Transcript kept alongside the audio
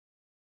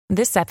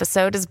This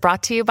episode is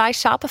brought to you by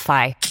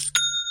Shopify.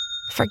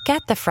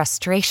 Forget the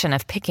frustration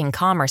of picking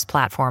commerce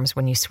platforms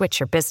when you switch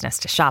your business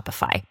to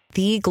Shopify,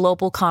 the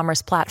global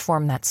commerce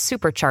platform that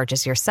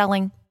supercharges your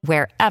selling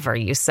wherever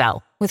you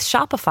sell. With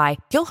Shopify,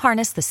 you'll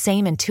harness the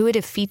same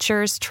intuitive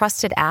features,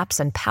 trusted apps,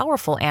 and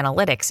powerful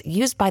analytics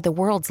used by the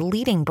world's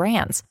leading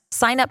brands.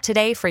 Sign up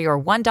today for your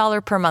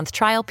 $1 per month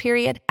trial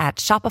period at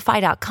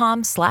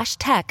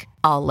shopify.com/tech,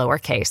 all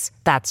lowercase.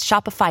 That's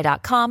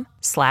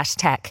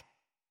shopify.com/tech.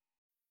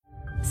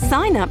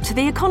 Sign up to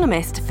The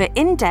Economist for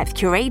in-depth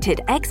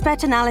curated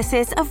expert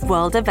analysis of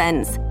world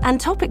events and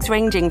topics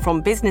ranging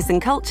from business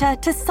and culture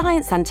to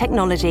science and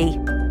technology.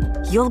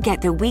 You'll get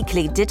the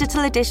weekly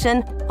digital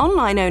edition,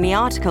 online-only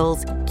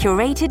articles,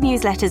 curated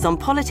newsletters on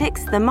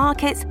politics, the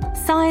markets,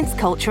 science,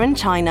 culture and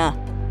China,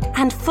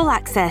 and full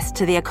access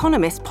to The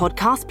Economist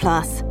Podcast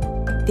Plus.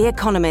 The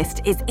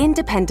Economist is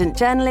independent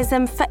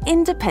journalism for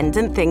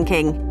independent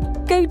thinking.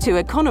 Go to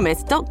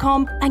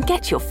economist.com and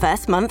get your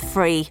first month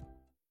free.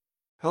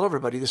 Hello,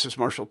 everybody. This is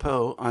Marshall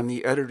Poe. I'm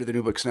the editor of the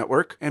New Books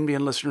Network.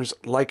 NBN listeners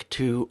like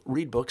to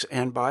read books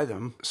and buy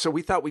them. So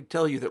we thought we'd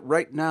tell you that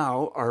right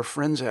now, our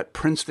friends at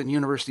Princeton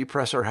University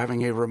Press are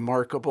having a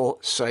remarkable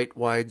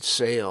site-wide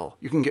sale.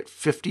 You can get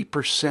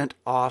 50%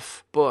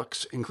 off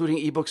books, including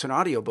ebooks and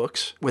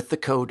audiobooks, with the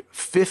code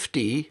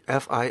 50,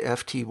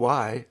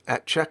 F-I-F-T-Y,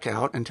 at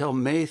checkout until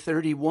May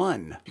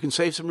 31. You can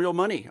save some real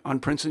money on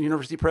Princeton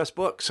University Press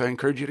books. I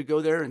encourage you to go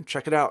there and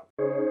check it out.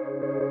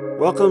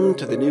 Welcome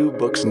to the New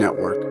Books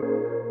Network.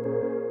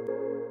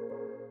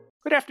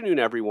 Good afternoon,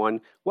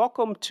 everyone.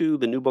 Welcome to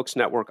the New Books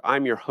Network.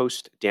 I'm your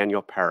host,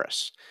 Daniel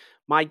Paris.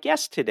 My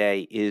guest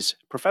today is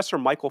Professor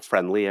Michael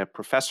Friendly, a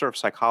professor of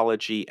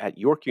psychology at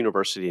York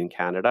University in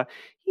Canada.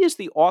 He is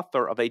the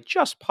author of a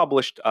just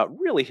published,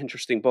 really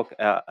interesting book,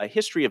 A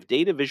History of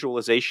Data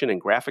Visualization and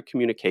Graphic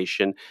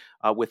Communication,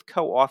 with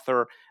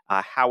co-author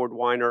Howard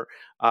Weiner.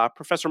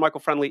 Professor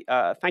Michael Friendly,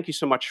 thank you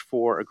so much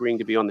for agreeing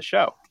to be on the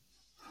show.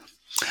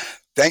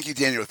 Thank you,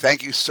 Daniel.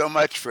 Thank you so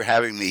much for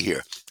having me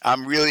here.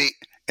 I'm really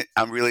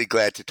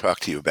glad to talk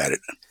to you about it.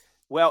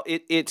 Well,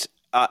 it's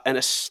an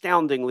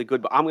astoundingly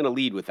good book. I'm going to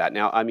lead with that.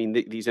 Now, I mean,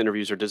 these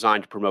interviews are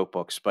designed to promote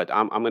books, but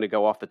I'm going to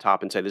go off the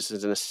top and say this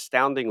is an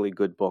astoundingly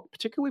good book,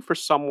 particularly for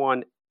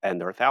someone,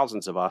 and there are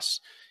thousands of us,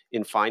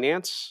 in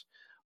finance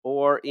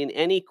or in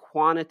any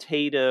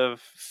quantitative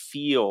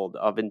field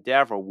of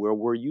endeavor where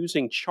we're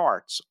using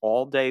charts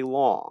all day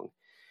long.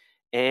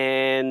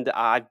 And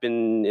I've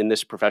been in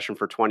this profession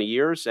for 20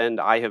 years, and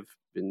I have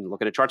been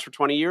looking at charts for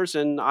 20 years,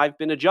 and I've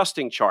been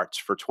adjusting charts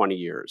for 20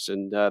 years.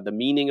 And the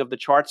meaning of the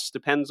charts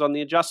depends on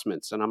the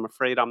adjustments, and I'm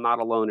afraid I'm not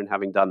alone in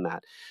having done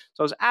that.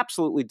 So I was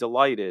absolutely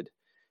delighted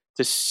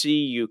to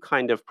see you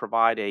kind of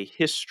provide a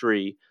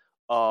history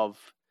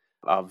of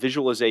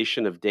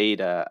visualization of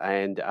data.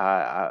 And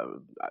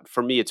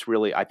for me, it's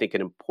really, I think,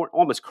 an important,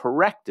 almost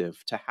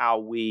corrective to how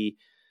we,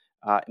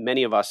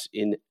 many of us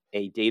in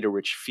a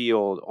data-rich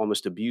field,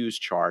 almost abuse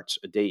charts,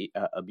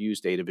 abuse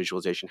data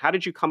visualization. How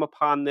did you come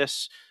upon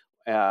this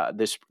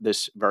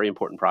very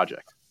important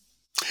project?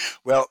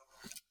 Well,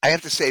 I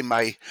have to say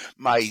my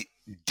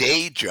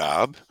day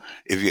job,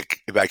 if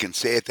I can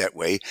say it that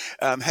way,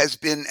 has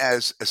been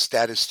as a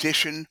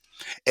statistician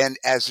and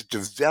as a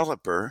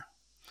developer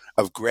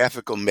of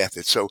graphical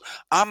methods. So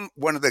I'm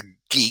one of the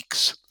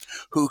geeks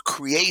who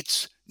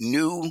creates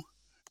new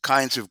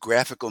kinds of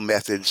graphical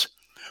methods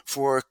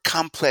for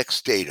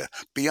complex data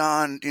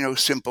beyond,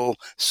 simple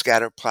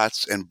scatter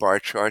plots and bar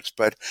charts,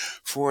 but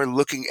for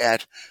looking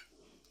at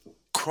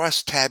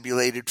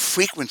cross-tabulated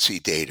frequency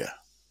data.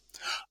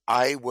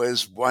 I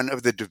was one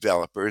of the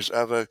developers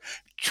of a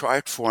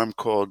chart form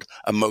called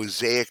a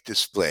mosaic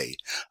display.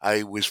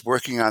 I was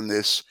working on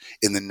this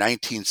in the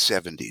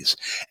 1970s,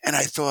 and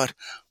I thought,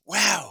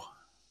 wow,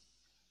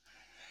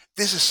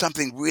 this is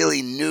something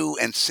really new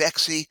and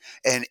sexy,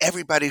 and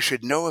everybody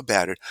should know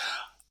about it.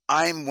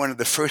 I'm one of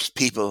the first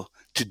people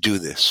to do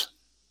this.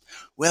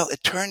 Well,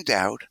 it turned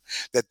out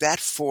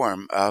that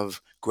form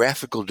of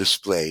graphical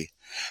display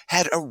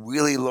had a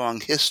really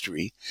long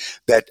history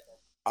that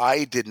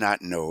I did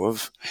not know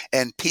of,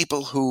 and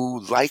people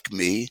who, like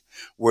me,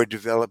 were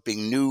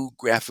developing new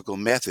graphical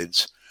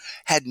methods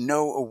had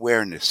no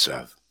awareness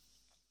of.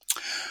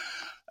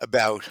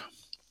 About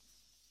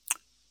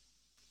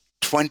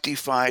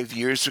 25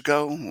 years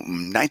ago,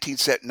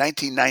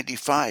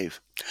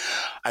 1995,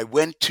 I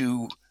went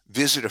to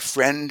visit a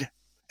friend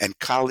and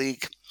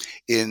colleague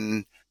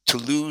in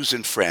Toulouse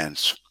in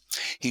France.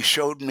 He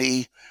showed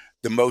me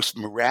the most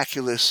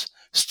miraculous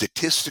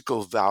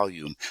statistical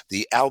volume,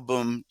 the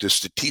Album de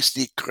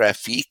Statistique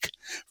Graphique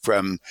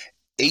from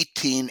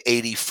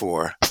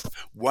 1884,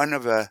 one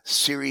of a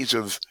series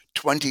of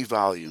 20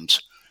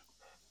 volumes,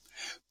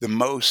 the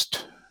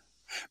most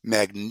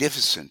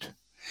magnificent,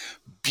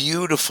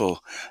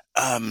 beautiful,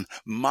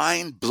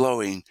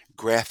 mind-blowing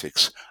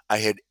graphics I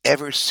had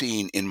ever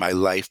seen in my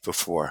life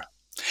before.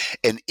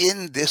 And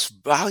in this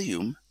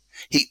volume,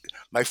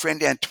 my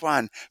friend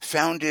Antoine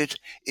found it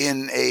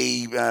in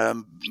a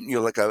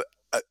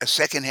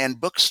secondhand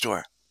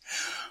bookstore,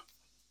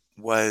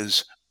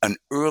 was an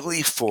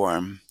early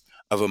form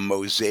of a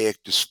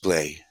mosaic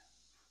display.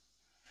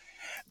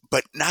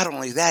 But not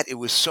only that, it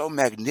was so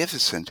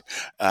magnificent.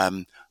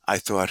 I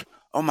thought,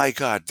 oh my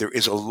God, there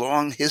is a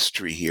long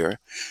history here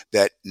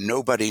that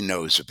nobody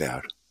knows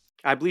about.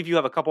 I believe you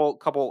have a couple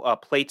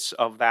plates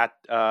of that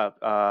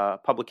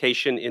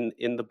publication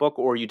in the book,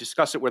 or you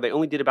discuss it where they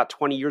only did about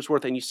 20 years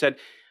worth, and you said,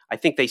 I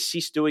think they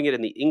ceased doing it,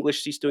 and the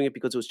English ceased doing it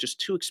because it was just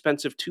too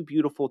expensive, too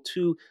beautiful,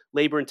 too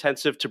labor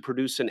intensive to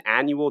produce an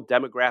annual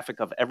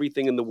demographic of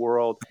everything in the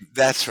world.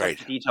 That's right.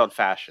 In detailed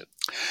fashion.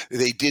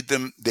 They did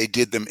them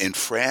in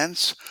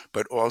France,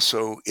 but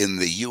also in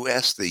the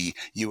U.S., the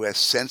U.S.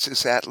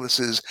 Census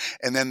atlases,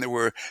 and then there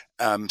were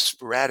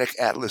sporadic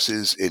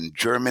atlases in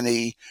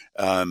Germany,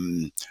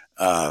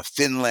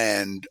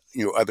 Finland,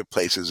 other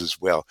places as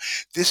well.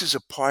 This is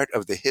a part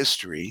of the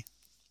history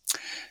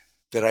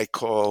that I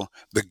call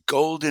the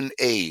golden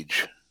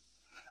age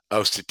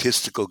of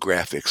statistical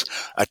graphics,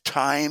 a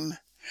time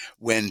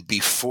when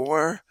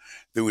before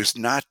there was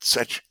not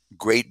such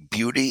great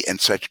beauty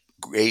and such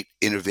great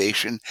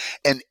innovation,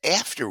 and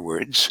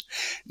afterwards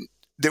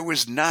there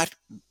was not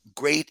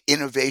great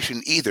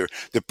innovation either.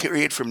 The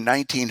period from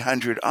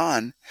 1900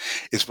 on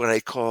is what I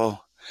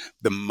call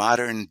the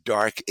modern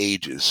dark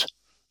ages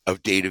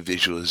of data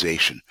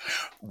visualization.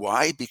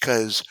 Why?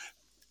 Because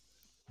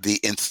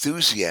the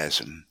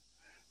enthusiasm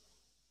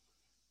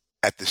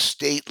at the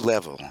state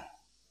level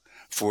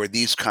for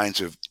these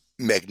kinds of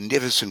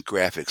magnificent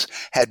graphics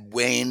had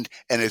waned,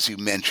 and as you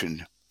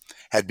mentioned,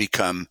 had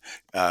become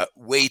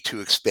way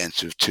too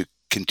expensive to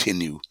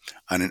continue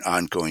on an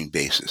ongoing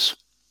basis.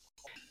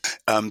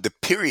 The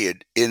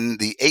period in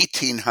the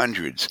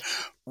 1800s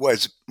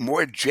was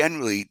more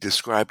generally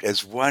described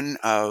as one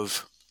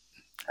of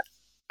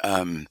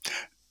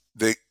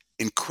the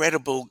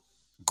incredible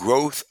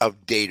growth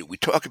of data. We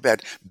talk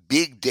about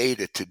big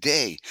data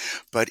today,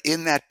 but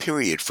in that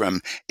period from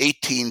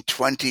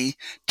 1820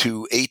 to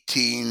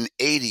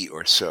 1880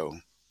 or so,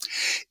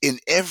 in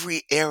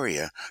every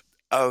area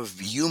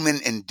of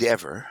human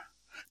endeavor,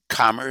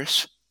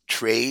 commerce,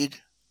 trade,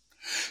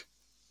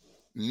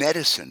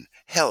 medicine,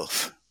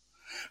 health,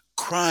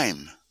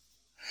 crime,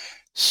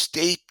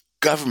 state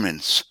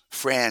governments,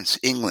 France,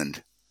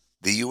 England,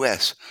 the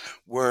US,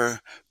 were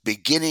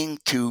beginning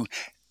to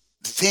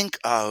think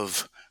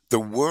of the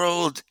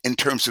world in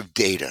terms of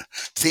data,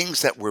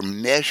 things that were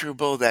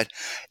measurable, that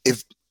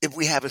if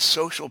we have a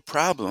social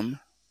problem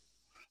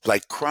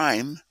like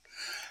crime,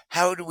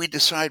 how do we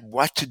decide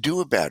what to do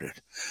about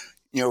it?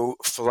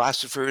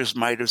 Philosophers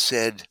might have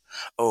said,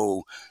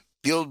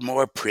 build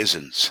more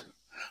prisons.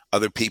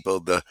 Other people,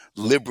 the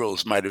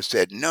liberals, might have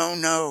said,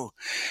 no,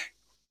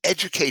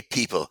 educate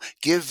people,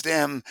 give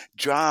them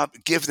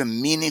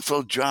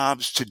meaningful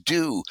jobs to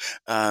do,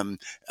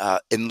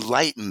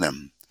 enlighten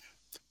them.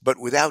 But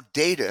without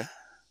data,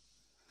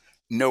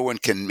 no one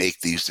can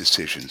make these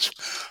decisions.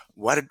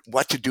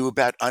 What to do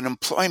about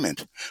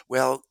unemployment?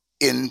 Well,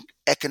 in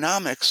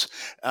economics,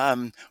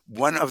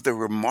 one of the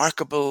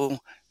remarkable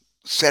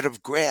set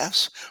of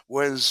graphs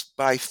was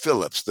by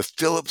Phillips. The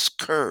Phillips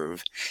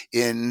curve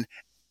in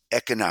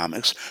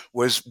economics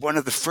was one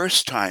of the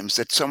first times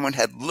that someone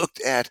had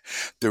looked at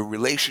the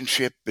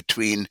relationship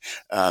between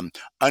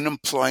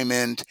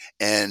unemployment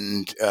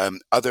and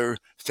other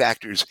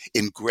factors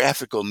in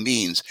graphical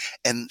means,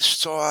 and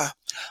saw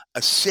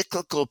a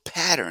cyclical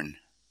pattern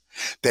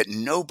that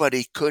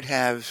nobody could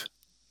have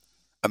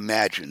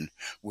imagined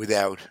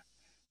without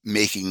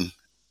making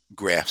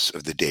graphs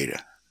of the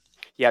data.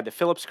 Yeah, the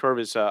Phillips curve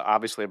is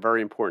obviously a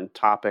very important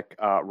topic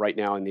right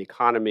now in the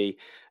economy.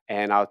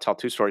 And I'll tell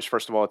two stories.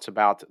 First of all, it's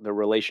about the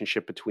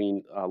relationship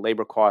between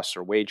labor costs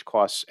or wage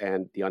costs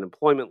and the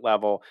unemployment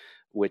level,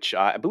 which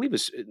I believe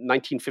is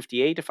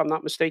 1958, if I'm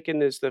not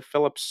mistaken, is the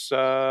Phillips.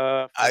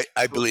 I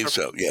believe curve.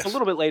 so, yes. A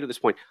little bit later at this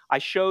point. I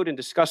showed and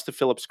discussed the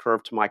Phillips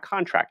curve to my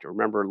contractor.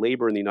 Remember,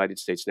 labor in the United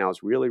States now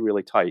is really,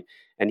 really tight.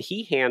 And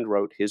he hand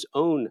wrote his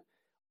own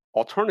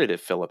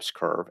alternative Phillips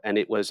curve, and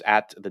it was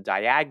at the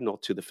diagonal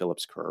to the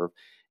Phillips curve.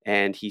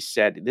 And he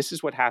said, this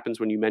is what happens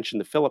when you mention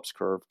the Phillips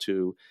curve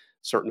to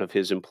certain of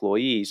his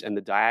employees, and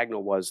the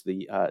diagonal was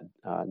the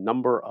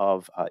number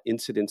of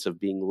incidents of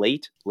being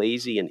late,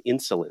 lazy, and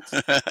insolent,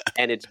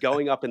 and it's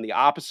going up in the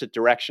opposite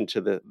direction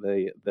to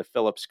the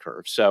Phillips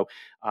curve. So,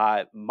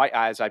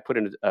 as I put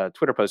in a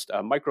Twitter post,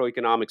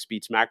 microeconomics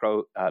meets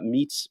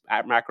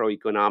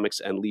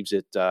macroeconomics and leaves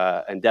it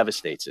and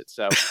devastates it.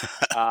 So,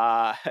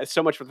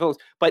 so much for the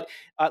Phillips. But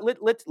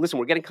let's listen.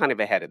 We're getting kind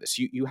of ahead of this.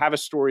 You have a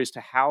story as to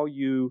how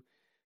you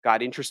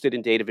got interested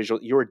in data visual.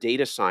 You're a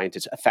data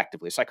scientist,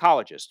 effectively a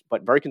psychologist,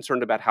 but very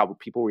concerned about how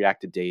people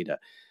react to data.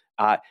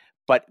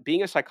 But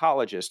being a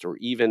psychologist or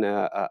even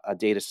a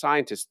data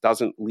scientist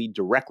doesn't lead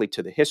directly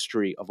to the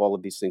history of all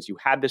of these things. You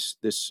had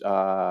this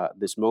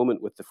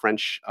moment with the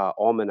French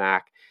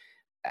almanac.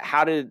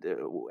 How do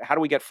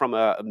we get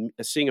from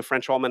seeing a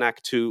French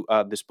almanac to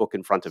this book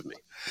in front of me?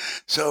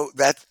 So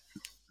that's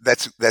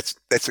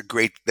a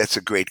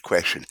great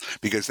question,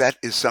 because that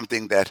is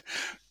something that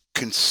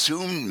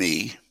consumed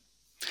me.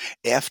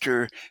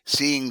 After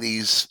seeing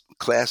these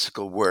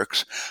classical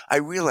works, I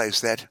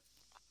realized that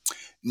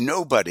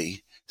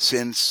nobody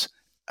since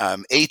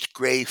H.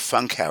 Gray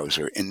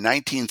Funkhauser in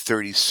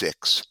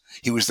 1936,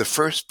 he was the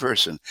first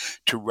person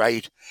to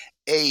write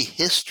a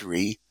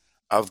history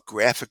of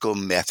graphical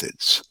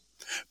methods.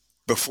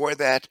 Before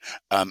that,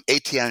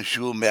 Etienne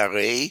Jules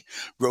Marais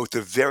wrote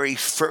the very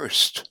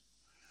first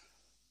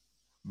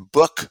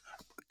book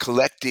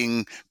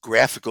collecting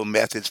graphical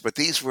methods, but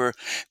these were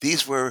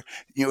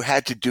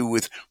had to do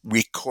with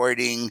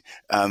recording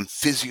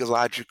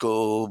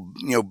physiological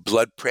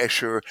blood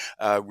pressure,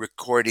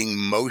 recording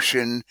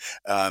motion,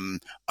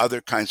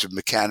 other kinds of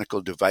mechanical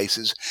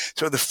devices.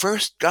 So the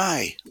first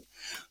guy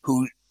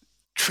who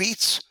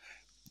treats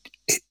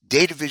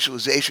data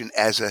visualization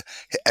as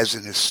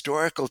an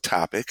historical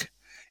topic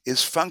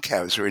is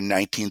Funkhauser in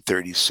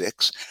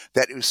 1936.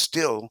 That is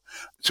still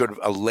sort of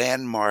a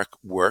landmark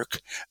work.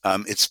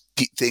 It's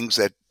things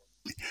that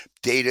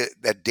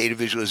data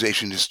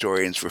visualization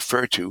historians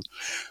refer to,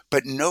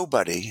 but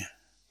nobody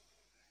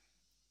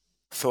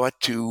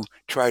thought to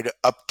try to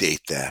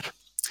update that.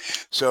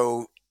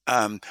 So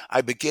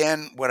I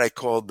began what I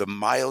called the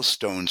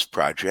Milestones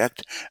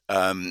Project.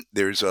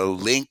 There's a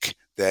link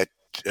that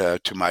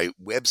to my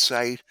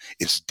website.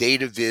 It's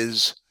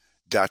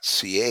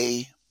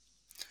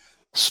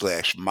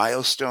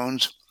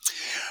dataviz.ca/milestones.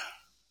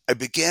 I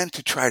began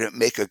to try to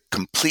make as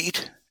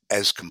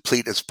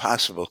complete as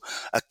possible,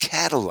 a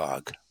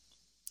catalog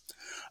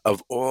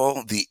of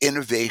all the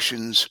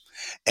innovations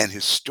and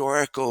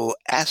historical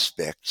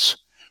aspects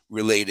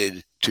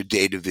related to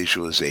data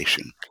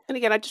visualization. And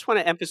again, I just want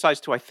to emphasize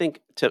I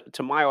think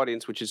to my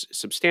audience, which is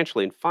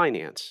substantially in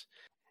finance,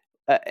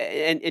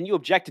 and you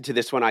objected to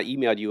this when I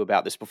emailed you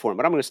about this before,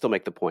 but I'm going to still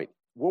make the point.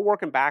 We're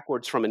working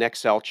backwards from an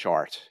Excel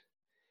chart.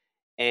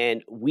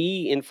 And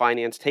we in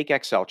finance take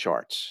Excel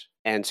charts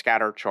and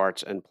scatter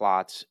charts and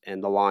plots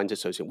and the lines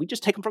associated. We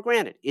just take them for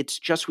granted. It's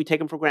just we take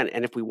them for granted.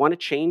 And if we want to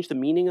change the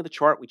meaning of the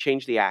chart, we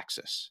change the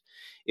axis.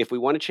 If we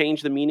want to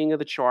change the meaning of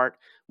the chart,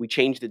 we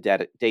change the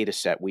data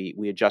set.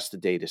 We adjust the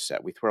data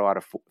set. We throw out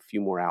a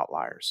few more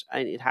outliers.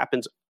 And it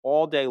happens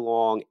all day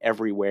long,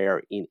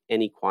 everywhere, in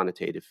any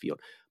quantitative field.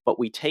 But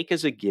we take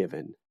as a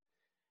given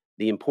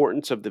the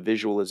importance of the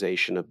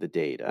visualization of the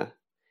data,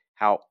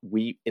 how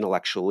we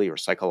intellectually or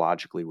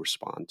psychologically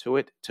respond to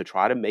it, to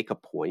try to make a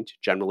point,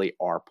 generally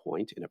our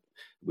point.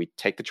 We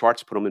take the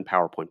charts, put them in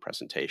PowerPoint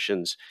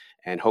presentations,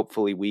 and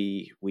hopefully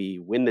we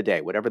win the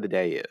day, whatever the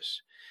day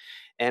is.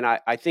 And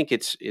I think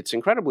it's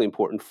incredibly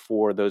important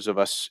for those of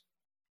us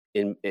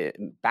in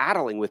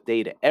battling with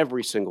data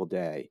every single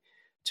day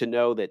to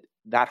know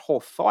that whole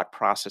thought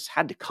process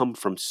had to come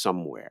from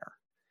somewhere.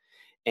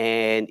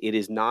 And it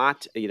is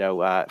not,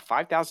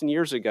 5,000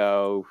 years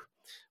ago,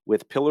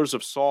 with pillars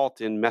of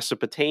salt in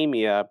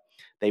Mesopotamia,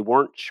 they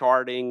weren't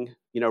charting,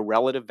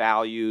 relative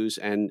values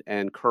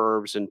and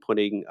curves and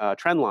putting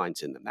trend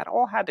lines in them. That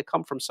all had to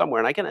come from somewhere.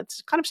 And again,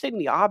 it's kind of stating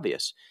the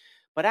obvious,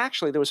 but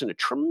actually there was a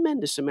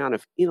tremendous amount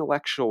of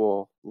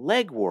intellectual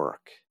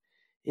legwork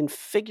in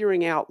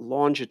figuring out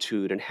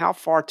longitude and how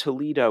far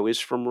Toledo is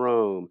from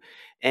Rome,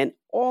 and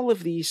all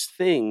of these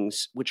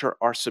things, which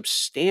are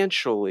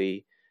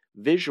substantially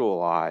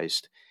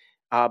visualized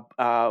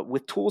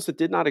with tools that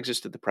did not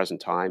exist at the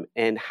present time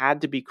and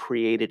had to be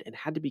created and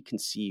had to be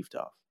conceived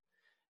of.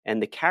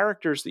 And the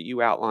characters that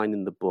you outline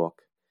in the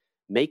book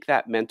make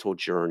that mental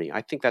journey.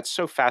 I think that's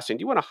so fascinating.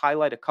 Do you want to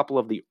highlight a couple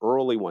of the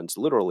early ones?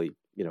 Literally,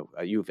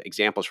 you have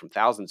examples from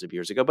thousands of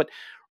years ago, but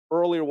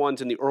earlier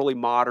ones in the early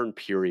modern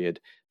period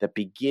that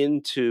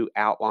begin to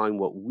outline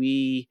what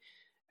we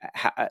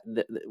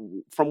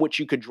from which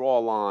you could draw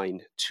a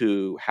line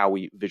to how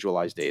we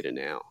visualize data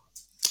now.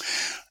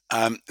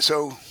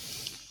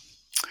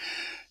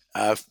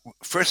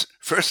 First,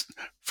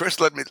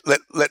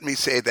 let me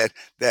say that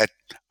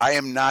I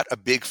am not a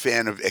big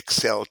fan of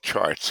Excel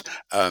charts.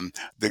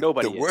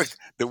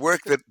 The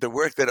work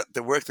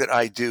that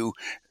I do,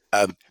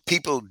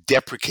 people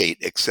deprecate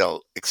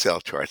Excel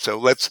charts. So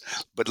let's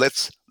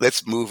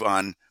move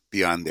on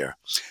beyond there.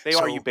 They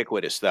are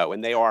ubiquitous, though,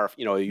 and they are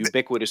a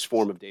ubiquitous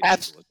form of data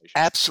visualization.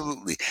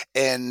 Absolutely.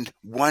 And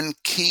one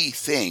key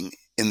thing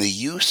in the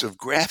use of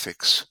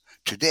graphics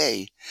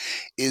today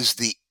is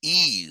the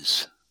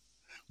ease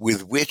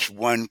with which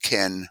one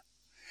can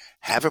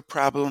have a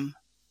problem,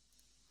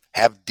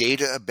 have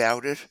data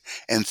about it,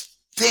 and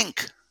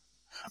think,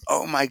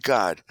 oh my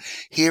God,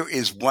 here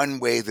is one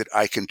way that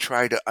I can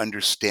try to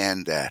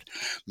understand that.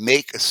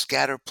 Make a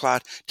scatter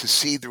plot to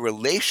see the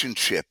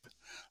relationship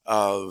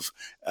of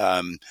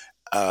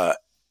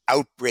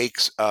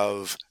outbreaks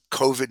of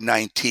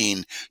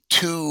COVID-19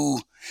 to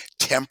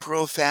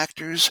temporal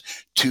factors,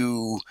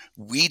 to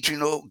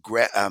regional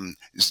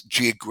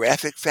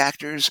geographic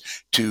factors,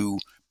 to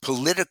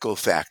political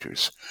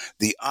factors.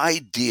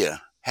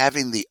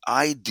 Having the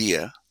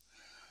idea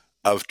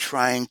of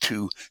trying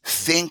to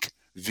think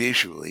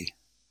visually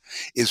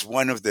is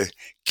one of the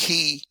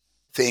key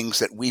things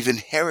that we've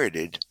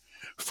inherited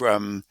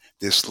from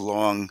this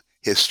long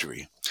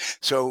history.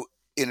 So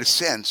in a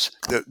sense,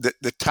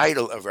 the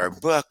title of our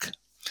book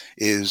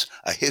is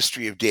A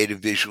History of Data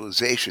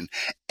Visualization.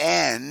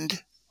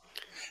 And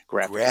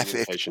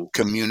graphic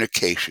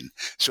communication.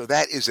 So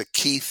that is a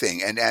key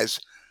thing. And as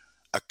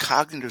a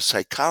cognitive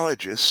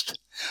psychologist,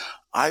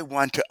 I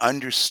want to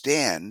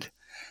understand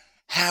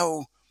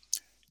how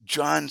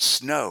Jon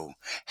Snow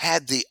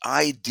had the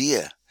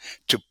idea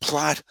to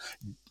plot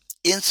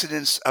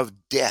incidents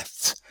of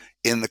deaths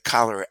in the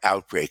cholera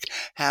outbreak,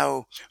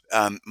 how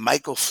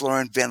Michael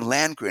Florent van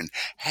Landgren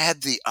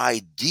had the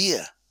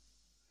idea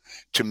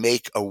to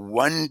make a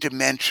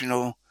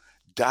one-dimensional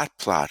dot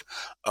plot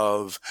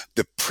of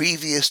the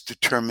previous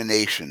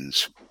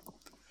determinations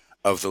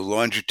of the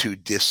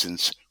longitude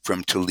distance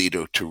from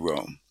Toledo to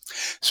Rome.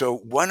 So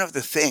one of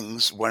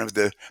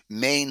the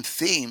main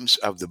themes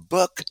of the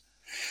book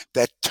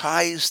that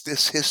ties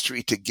this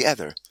history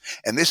together,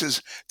 and this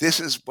is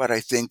what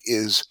I think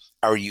is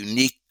our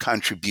unique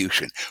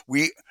contribution.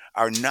 We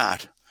are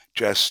not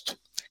just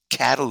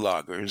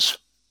catalogers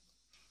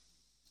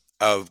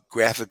of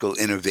graphical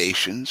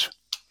innovations,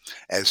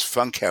 as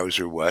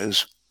Funkhauser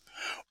was,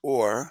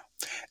 or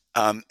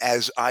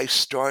as I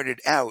started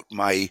out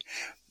my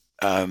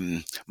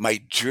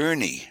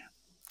journey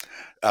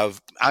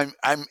of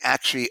I'm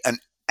actually an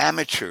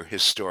amateur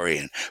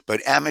historian,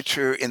 but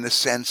amateur in the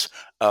sense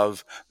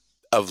of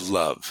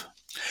love.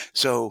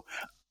 So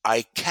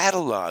I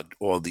cataloged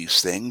all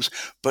these things,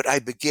 but I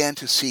began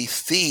to see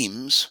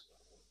themes,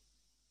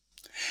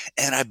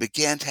 and I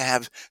began to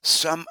have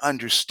some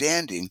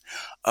understanding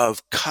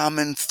of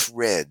common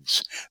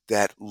threads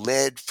that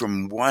led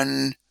from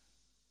one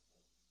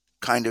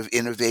kind of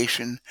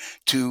innovation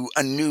to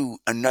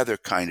another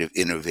kind of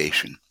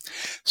innovation.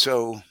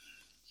 So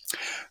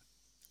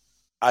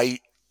I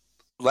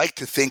like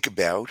to think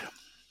about,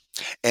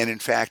 and in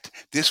fact,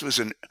 this was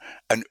an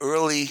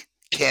early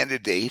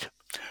candidate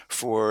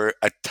for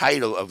a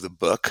title of the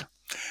book,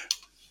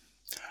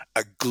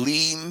 A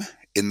Gleam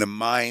in the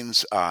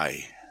Mind's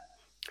Eye.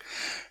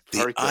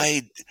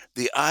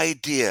 The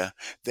idea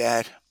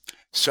that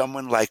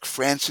someone like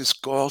Francis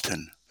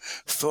Galton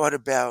thought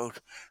about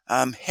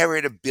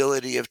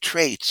heritability of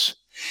traits.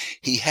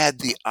 He had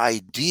the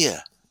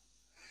idea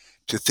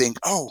to think,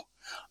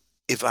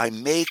 if I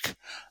make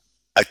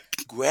a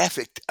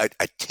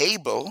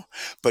table,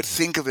 but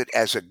think of it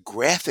as a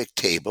graphic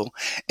table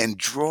and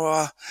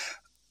draw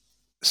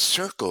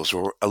circles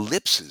or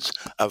ellipses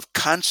of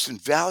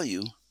constant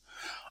value,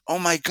 oh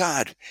my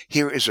God,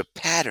 here is a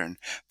pattern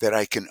that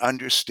I can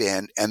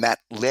understand. And that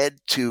led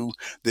to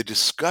the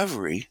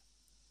discovery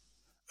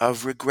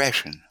of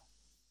regression.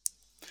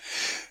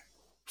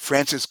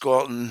 Francis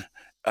Galton,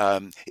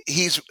 I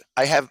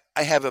have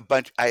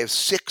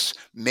 6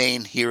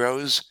 main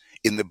heroes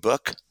in the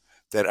book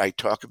that I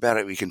talk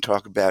about. We can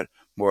talk about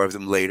more of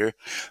them later.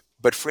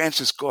 But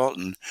Francis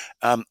Galton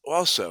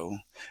also.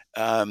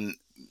 And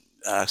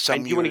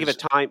you want to give a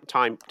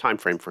time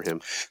frame for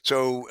him?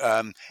 So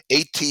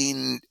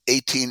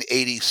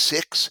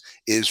 1886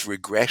 is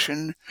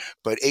regression,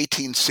 but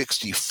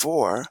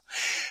 1864,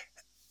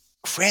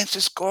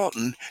 Francis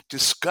Galton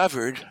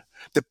discovered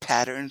the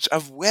patterns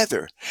of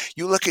weather.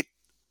 You look at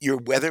your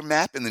weather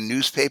map in the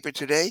newspaper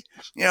today,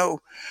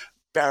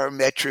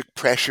 barometric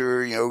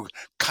pressure,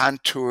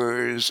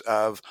 contours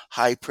of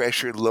high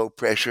pressure, low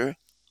pressure.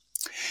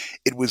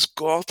 It was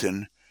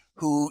Galton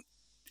who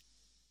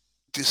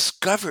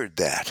discovered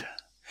that.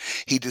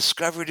 He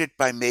discovered it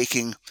by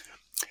making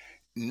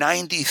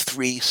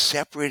 93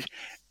 separate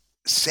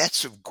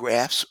sets of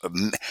graphs of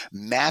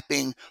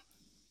mapping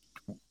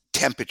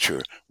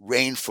temperature,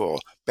 rainfall,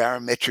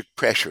 barometric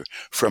pressure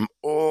from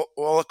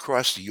all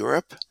across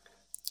Europe,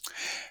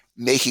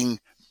 making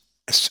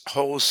a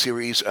whole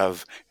series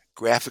of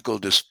graphical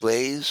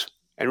displays.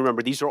 And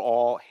remember, these are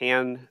all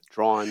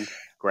hand-drawn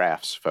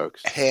graphs,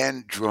 folks.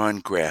 Hand-drawn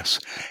graphs.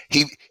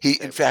 He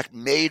in fact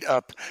made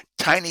up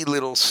tiny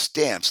little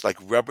stamps, like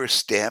rubber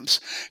stamps,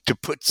 to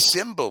put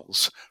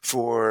symbols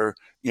for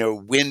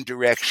wind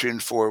direction,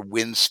 for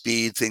wind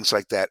speed, things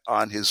like that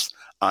on his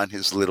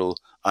little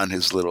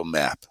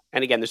map.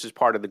 And again, this is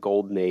part of the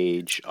golden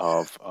age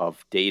of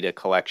data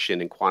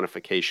collection and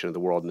quantification of the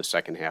world in the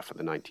second half of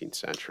the 19th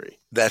century.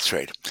 That's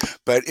right.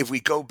 But if we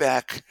go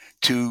back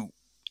to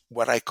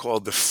what I call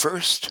the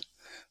first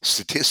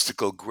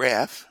statistical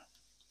graph,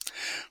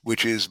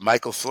 which is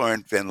Michael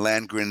Florent van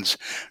Landgren's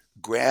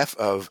graph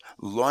of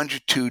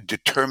longitude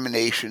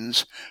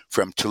determinations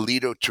from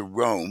Toledo to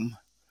Rome.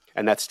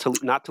 And that's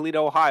not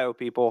Toledo, Ohio,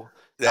 people.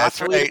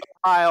 That's not Toledo, right.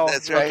 Ohio.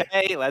 That's right.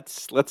 Okay,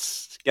 let's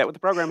get with the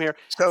program here.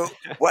 So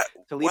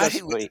Toledo,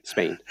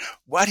 Spain.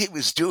 What he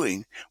was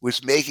doing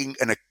was making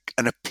an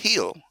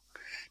appeal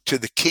to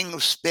the King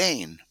of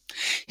Spain.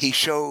 He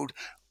showed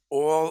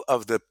all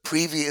of the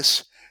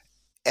previous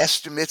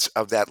estimates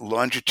of that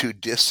longitude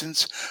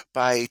distance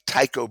by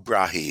Tycho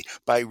Brahe,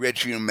 by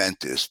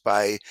Regiomontanus,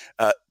 by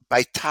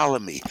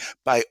Ptolemy,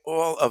 by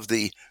all of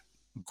the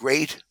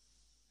great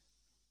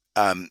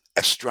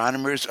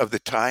astronomers of the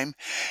time.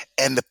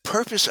 And the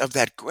purpose of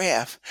that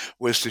graph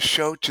was to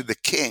show to the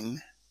king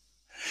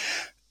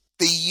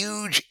the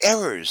huge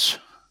errors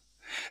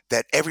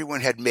that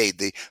everyone had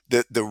made.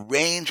 The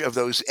range of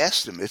those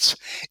estimates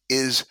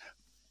is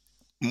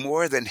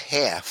more than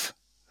half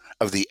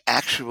of the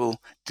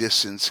actual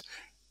distance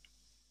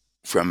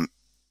from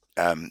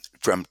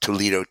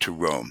Toledo to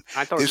Rome.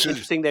 I thought it was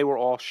interesting they were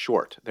all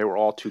short. They were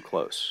all too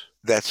close.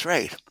 That's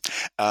right.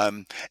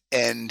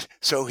 And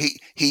so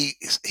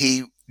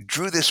he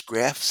drew this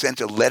graph,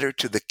 sent a letter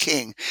to the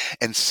king,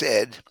 and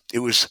said it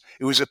was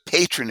a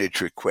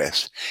patronage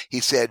request. He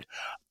said,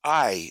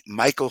 "I,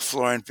 Michael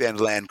Florent van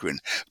Landgren,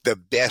 the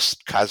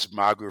best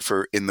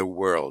cosmographer in the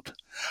world,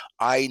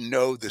 I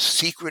know the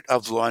secret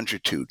of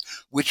longitude,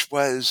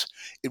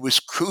 it was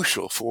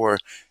crucial for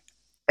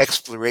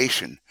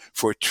exploration,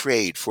 for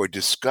trade, for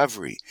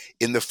discovery.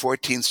 In the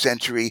 14th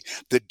century,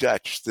 the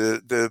Dutch,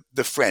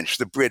 the French,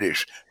 the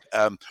British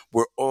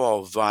were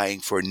all vying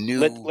for new..."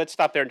 Let's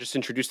stop there and just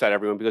introduce that,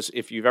 everyone, because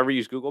if you've ever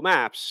used Google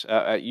Maps,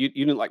 you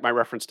didn't like my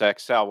reference to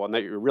Excel. Well,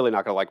 you're really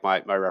not going to like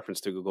my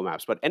reference to Google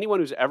Maps. But anyone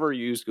who's ever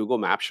used Google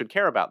Maps should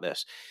care about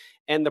this.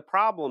 And the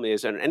problem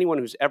is, and anyone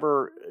who's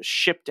ever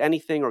shipped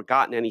anything or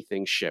gotten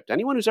anything shipped,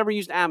 anyone who's ever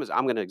used Amazon,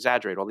 I'm going to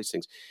exaggerate all these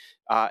things,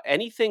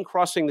 anything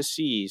crossing the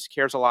seas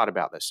cares a lot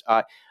about this.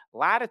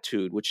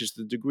 Latitude, which is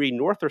the degree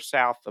north or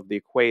south of the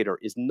equator,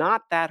 is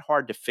not that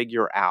hard to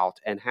figure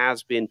out and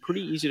has been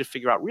pretty easy to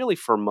figure out really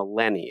for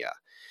millennia.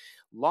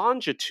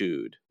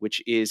 Longitude,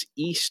 which is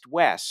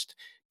east-west,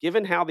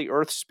 given how the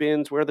Earth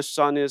spins, where the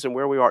sun is, and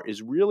where we are,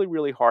 is really,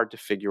 really hard to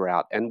figure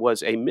out and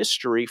was a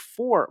mystery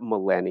for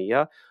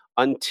millennia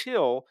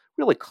until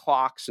really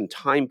clocks and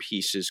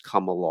timepieces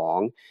come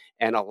along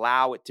and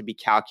allow it to be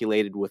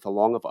calculated with a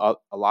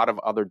lot of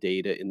other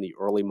data in the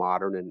early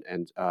modern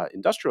and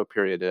industrial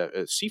period,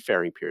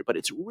 seafaring period. But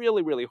it's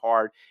really, really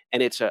hard,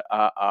 and it's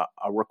a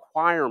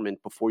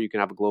requirement before you can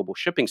have a global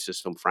shipping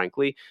system,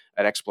 frankly.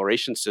 An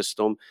exploration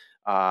system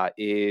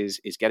is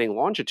getting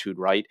longitude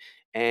right.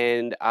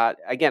 And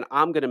again,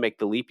 I'm going to make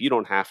the leap. You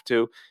don't have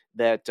to.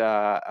 That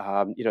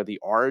the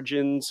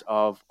origins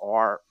of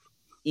our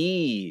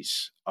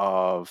ease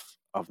of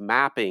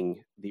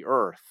mapping the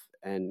Earth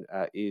and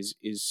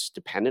is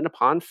dependent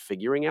upon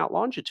figuring out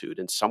longitude,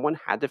 and someone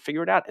had to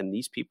figure it out, and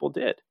these people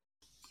did.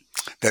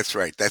 That's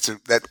right.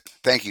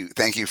 Thank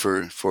you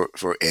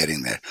for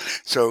adding that.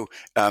 So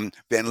Van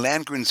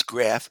Landgren's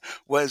graph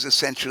was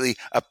essentially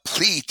a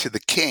plea to the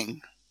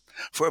king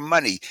for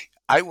money.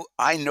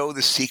 I know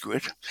the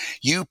secret.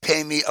 You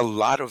pay me a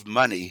lot of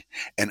money,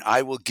 and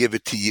I will give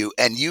it to you,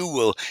 and you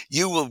will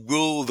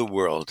rule the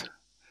world.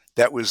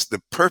 That was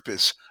the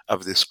purpose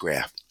of this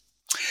graph.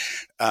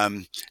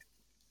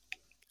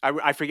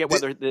 I forget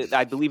whether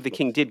I believe the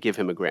king did give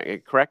him a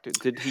grant. Correct?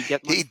 Did he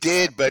get money?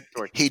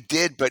 He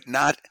did, but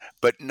not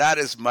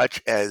as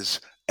much as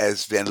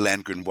Van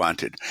Landgren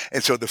wanted.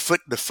 And so the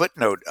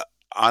footnote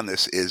on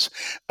this is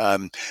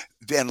Van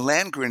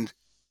Landgren's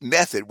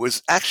method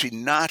was actually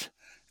not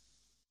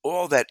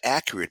all that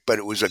accurate, but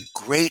it was a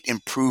great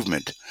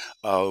improvement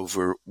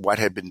over what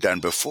had been done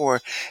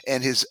before.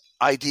 And his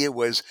idea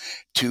was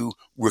to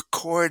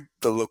record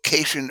the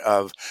location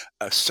of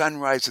a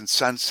sunrise and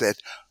sunset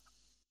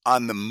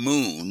on the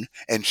moon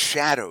and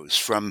shadows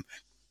from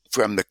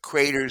the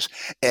craters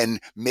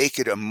and make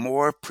it a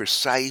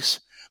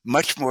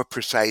much more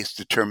precise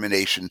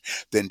determination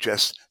than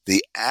just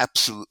the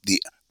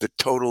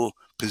total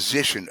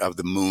position of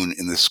the moon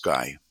in the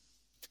sky.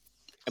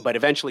 But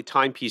eventually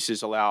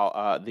timepieces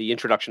allow, the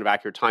introduction of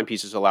accurate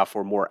timepieces allow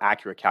for more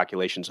accurate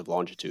calculations of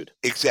longitude.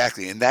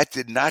 Exactly. And that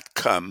did not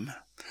come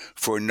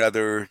for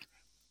another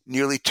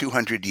nearly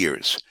 200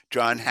 years.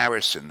 John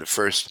Harrison,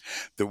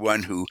 the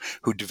one who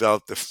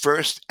developed the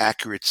first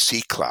accurate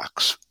sea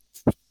clocks.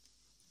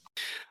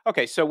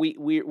 Okay, so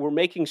we're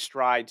making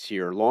strides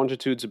here.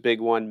 Longitude's a big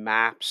one,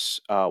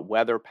 maps,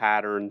 weather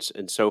patterns,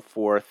 and so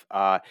forth.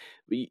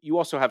 You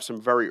also have some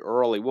very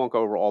early, we won't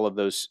go over all of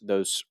those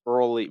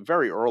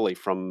very early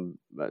from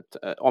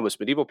almost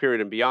medieval period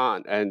and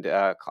beyond, and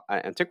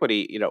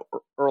antiquity,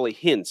 early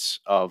hints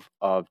of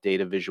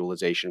data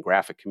visualization,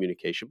 graphic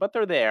communication, but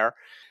they're there.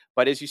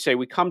 But as you say,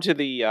 we come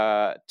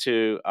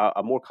to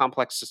a more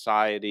complex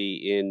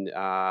society in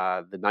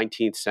the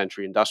 19th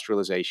century,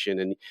 industrialization,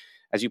 and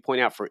as you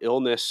point out, for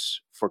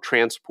illness, for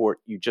transport,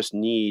 you just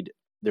need,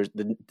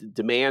 the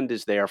demand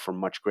is there for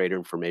much greater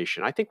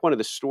information. I think one of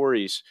the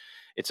stories,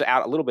 it's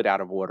a little bit out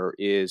of order,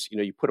 is,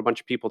 you put a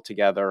bunch of people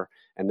together,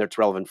 and that's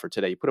relevant for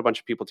today. You put a bunch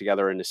of people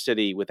together in a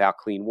city without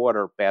clean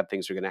water, bad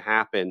things are going to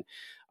happen.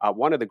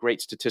 One of the great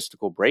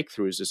statistical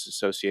breakthroughs is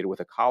associated with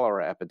a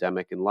cholera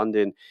epidemic in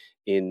London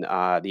in the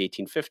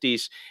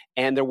 1850s.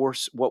 And there were,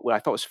 what I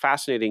thought was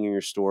fascinating in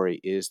your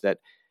story is that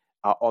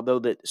although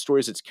the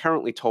stories that's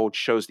currently told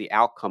shows the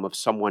outcome of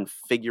someone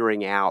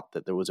figuring out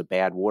that there was a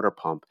bad water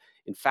pump,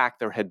 in fact,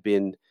 there had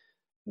been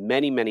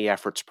many, many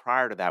efforts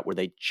prior to that where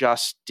they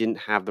just didn't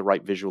have the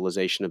right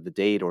visualization of the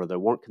data, or they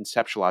weren't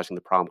conceptualizing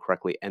the problem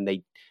correctly, and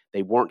they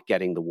weren't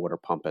getting the water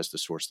pump as the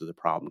source of the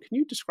problem. Can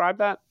you describe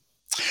that?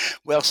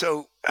 Well,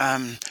 so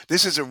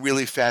this is a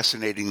really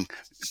fascinating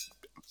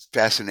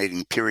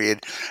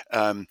period.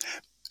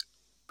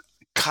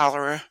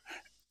 Cholera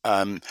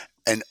and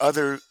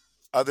other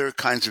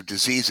kinds of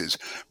diseases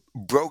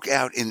broke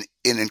out in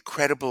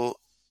incredible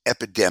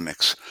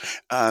epidemics.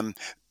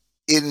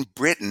 In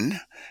Britain,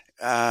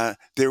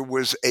 there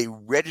was a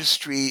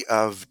registry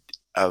of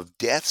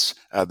deaths,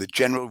 the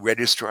General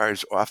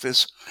Registrar's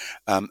Office,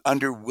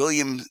 under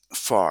William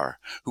Farr,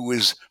 who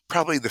was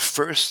probably the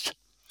first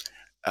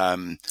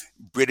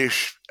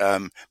British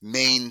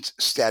main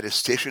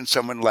statistician,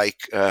 someone like,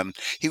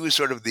 he was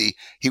sort of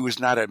he was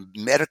not a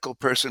medical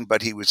person,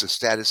 but he was a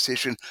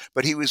statistician,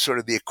 but he was sort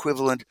of the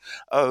equivalent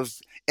of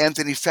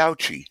Anthony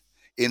Fauci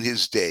in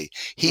his day.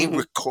 He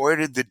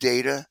recorded the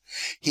data.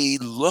 He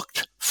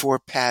looked for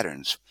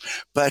patterns.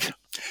 But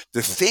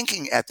the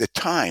thinking at the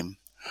time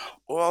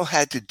all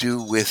had to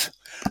do with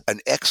an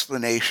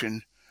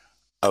explanation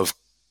of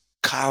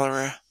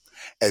cholera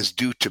as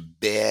due to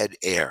bad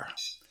air.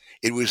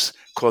 It was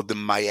called the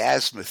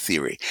miasma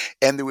theory,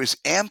 and there was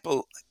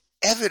ample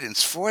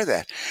evidence for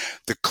that.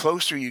 The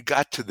closer you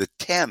got to the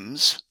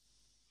Thames,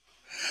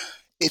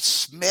 it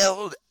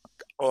smelled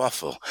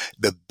awful.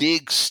 The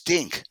big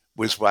stink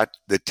was what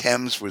the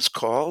Thames was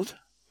called,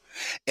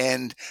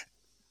 and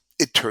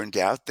it turned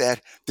out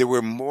that there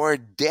were more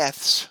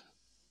deaths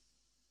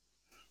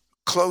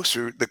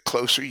the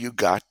closer you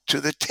got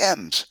to the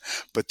Thames,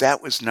 but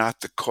that was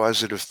not the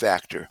causative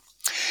factor.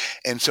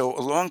 And so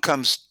along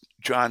comes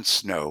John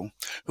Snow,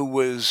 who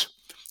was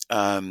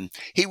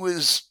he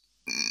was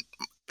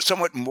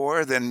somewhat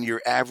more than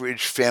your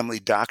average family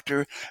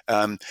doctor,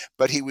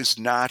 but he was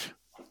not,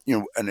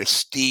 an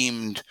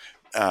esteemed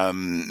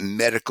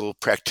medical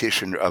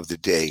practitioner of the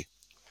day.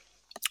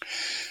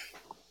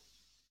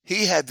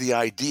 He had the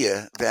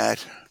idea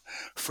that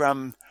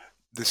from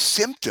the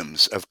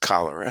symptoms of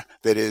cholera,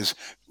 that is,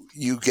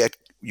 you get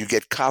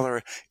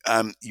cholera,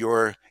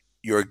 your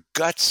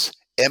guts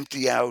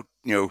empty out,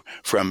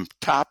 from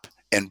top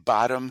and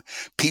bottom.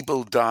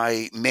 People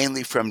die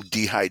mainly from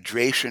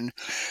dehydration.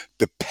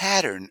 The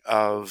pattern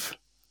of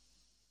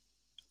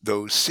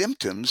those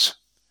symptoms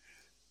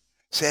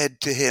said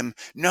to him,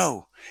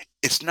 no,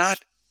 it's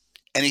not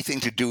anything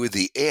to do with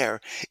the air.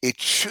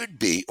 It should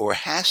be, or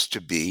has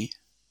to be,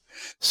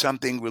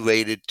 something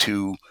related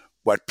to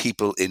what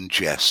people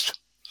ingest.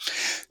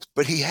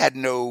 But he had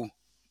no,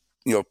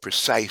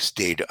 precise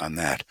data on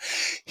that.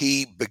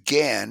 He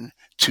began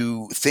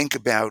to think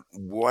about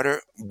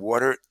water,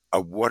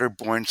 a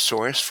waterborne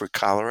source for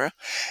cholera,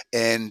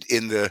 and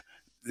in the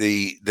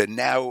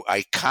now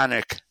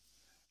iconic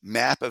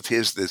map of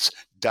his, this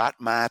dot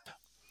map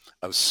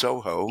of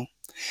Soho,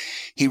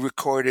 he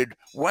recorded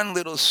one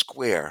little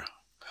square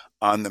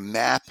on the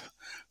map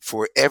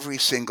for every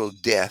single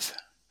death,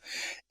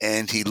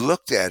 and he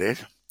looked at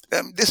it.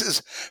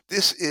 This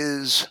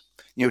is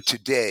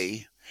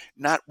today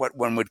not what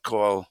one would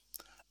call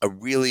a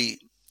really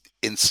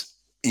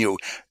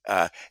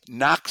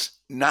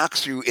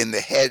knocks you in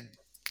the head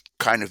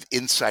kind of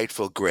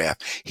insightful graph.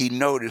 He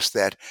noticed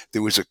that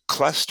there was a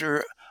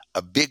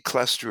big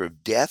cluster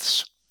of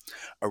deaths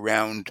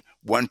around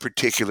one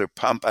particular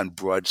pump on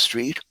Broad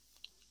Street.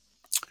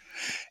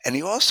 And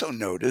he also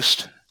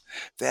noticed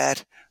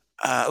that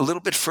a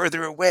little bit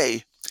further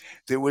away,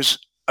 there was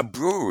a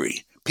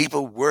brewery.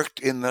 People worked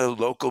in the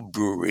local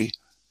brewery.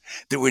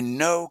 There were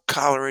no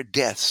cholera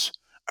deaths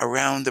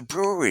around the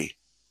brewery.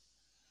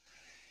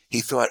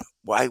 He thought,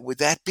 why would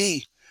that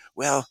be?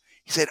 Well,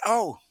 he said,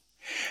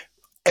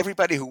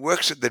 everybody who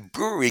works at the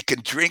brewery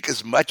can drink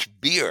as much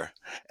beer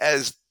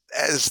as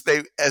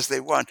they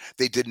want.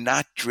 They did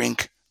not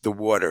drink the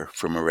water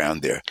from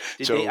around there.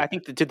 Did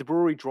the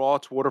brewery draw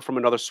its water from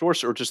another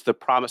source, or just the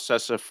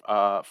process of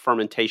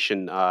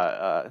fermentation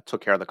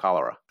took care of the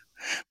cholera?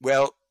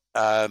 Well,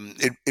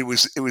 it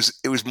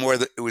was more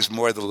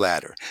the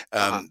latter.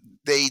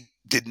 They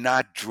did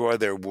not draw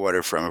their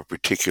water from a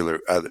particular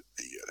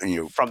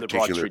from the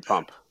Broad Street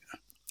pump.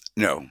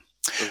 No.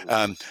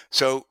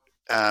 So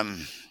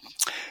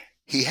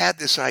he had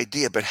this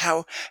idea, but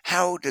how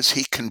does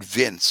he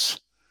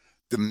convince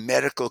the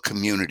medical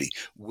community,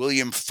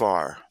 William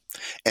Farr,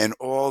 and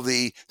all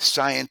the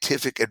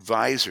scientific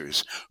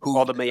advisors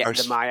who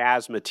the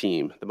miasma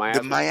team, the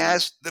miasma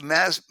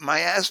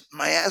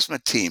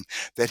team,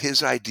 that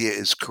his idea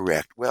is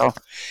correct? Well,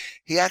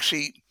 he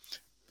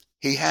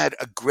had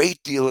a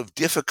great deal of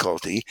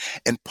difficulty,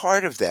 and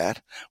part of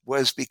that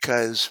was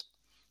because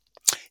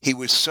he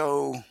was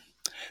so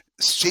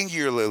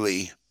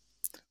singularly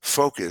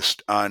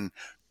focused on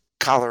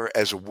cholera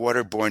as a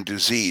waterborne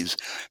disease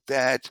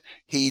that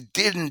he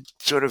didn't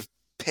sort of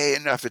pay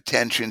enough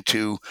attention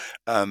to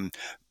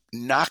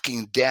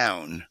knocking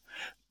down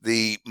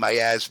the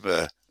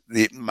miasma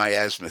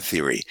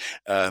theory.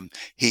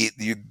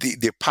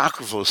 The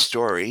apocryphal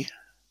story,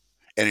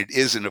 and it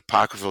is an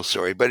apocryphal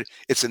story, but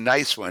it's a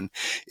nice one,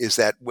 is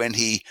that when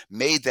he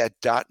made that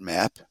dot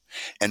map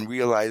and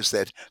realized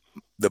that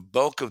the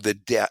bulk of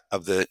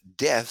the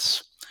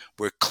deaths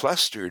were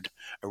clustered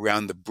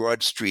around the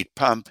Broad Street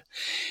pump,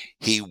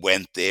 he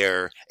went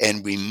there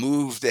and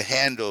removed the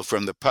handle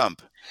from the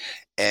pump,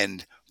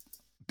 and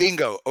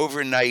bingo,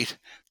 overnight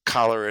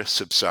cholera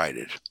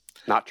subsided.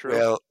 Not true.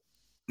 Well,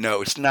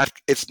 no, it's not.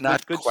 It's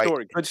not good quite.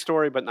 Story. Good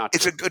story, but not true.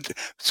 It's a good.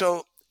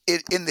 So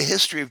in the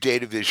history of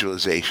data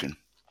visualization,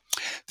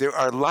 there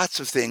are lots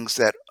of things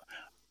that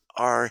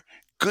are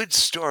good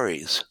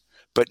stories,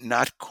 but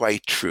not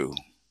quite true.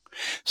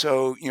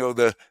 So,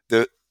 the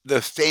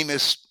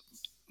famous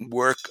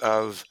work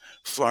of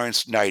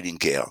Florence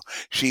Nightingale.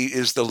 She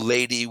is the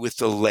lady with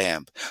the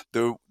lamp,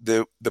 the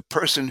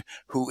person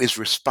who is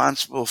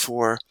responsible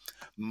for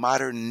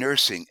modern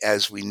nursing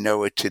as we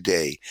know it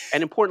today.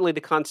 And importantly,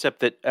 the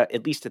concept that,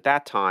 at least at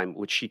that time,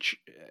 which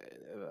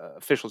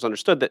officials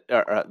understood,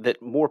 that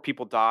more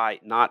people die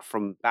not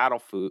from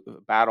battle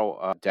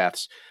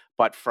deaths,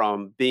 but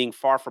from being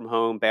far from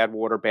home, bad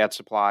water, bad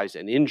supplies,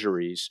 and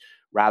injuries,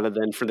 rather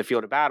than from the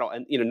field of battle.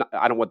 And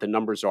I don't know what the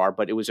numbers are,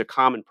 but it was a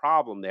common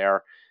problem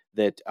there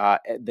that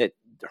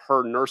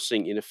her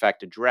nursing in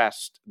effect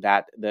addressed.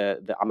 That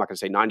I'm not going to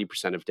say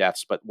 90% of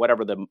deaths, but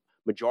whatever the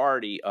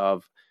majority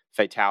of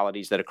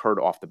fatalities that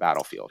occurred off the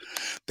battlefield.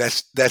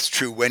 That's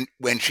true.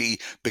 When she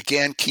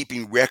began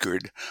keeping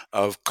record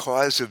of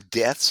cause of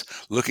deaths,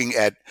 looking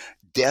at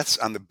deaths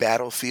on the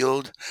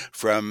battlefield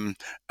from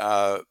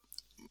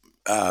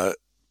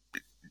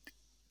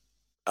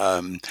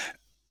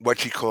what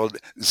she called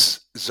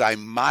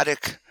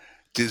zymotic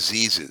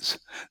diseases.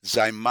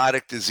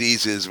 Zymotic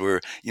diseases were,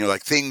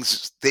 like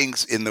things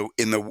in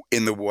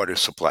the water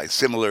supply,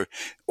 similar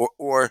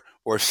or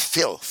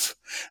filth.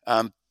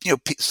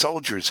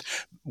 Soldiers,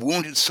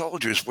 wounded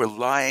soldiers, were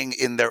lying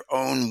in their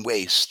own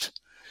waste,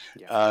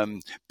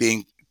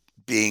 being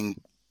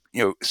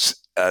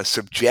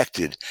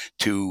subjected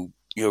to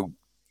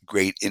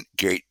great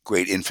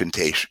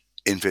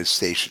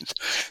infestations.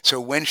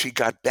 So when she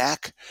got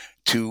back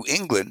to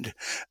England,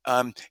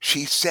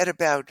 she set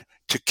about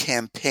to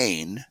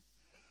campaign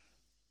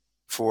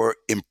for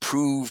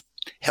improved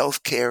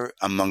health care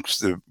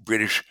amongst the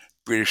British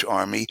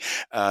Army.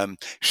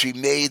 She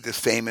made the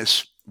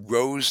famous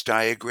Rose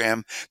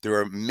diagram. There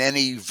are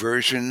many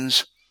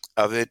versions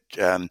of it.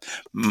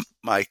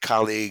 My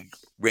colleague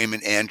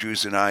Raymond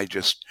Andrews and I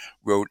just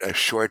wrote a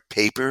short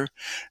paper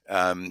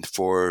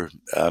for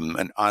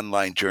an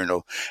online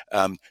journal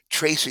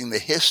tracing the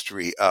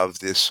history of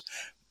this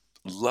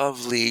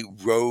lovely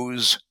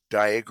rose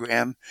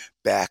diagram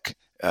back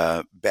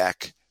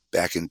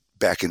in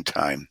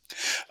time.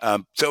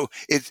 So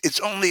it's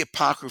only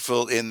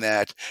apocryphal in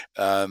that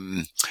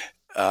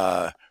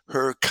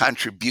her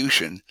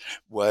contribution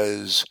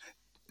was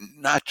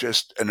not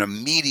just an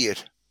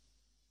immediate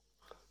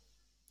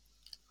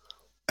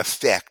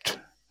effect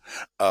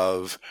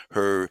of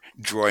her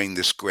drawing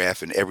this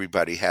graph and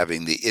everybody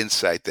having the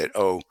insight that,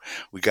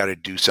 we got to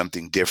do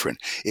something different.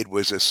 It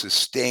was a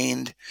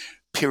sustained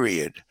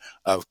period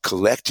of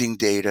collecting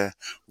data,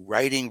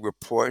 writing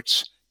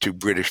reports to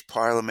British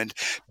Parliament,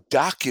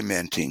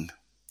 documenting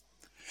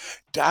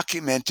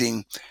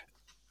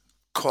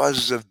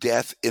causes of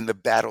death in the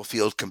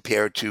battlefield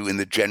compared to in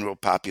the general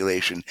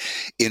population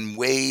in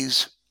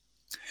ways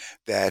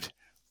that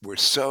were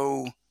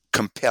so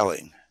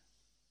compelling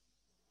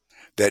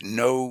that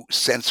no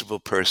sensible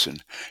person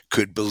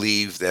could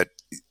believe that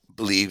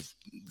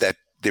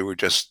there were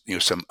just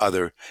some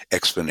other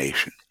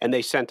explanation. And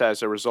they sent,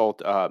 as a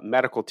result,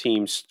 medical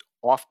teams,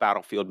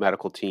 off-battlefield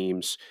medical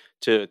teams,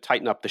 to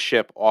tighten up the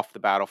ship off the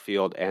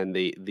battlefield, and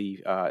the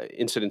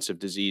incidence of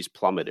disease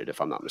plummeted, if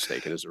I'm not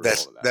mistaken, as a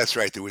result of that. That's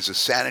right. There was a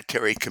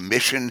sanitary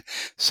commission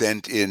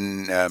sent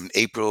in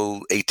April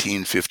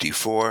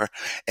 1854,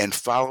 and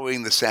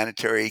following the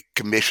sanitary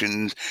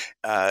commission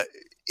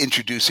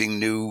introducing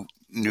new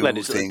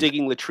things.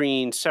 Digging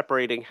latrines,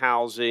 separating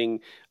housing,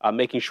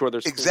 making sure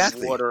there's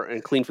clean water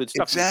and clean food,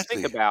 stuff you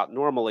think about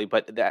normally,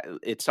 but that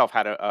itself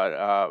had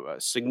a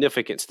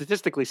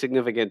statistically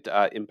significant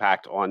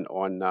impact on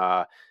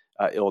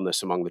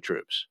illness among the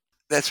troops.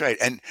 That's right.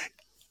 And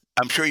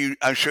I'm sure you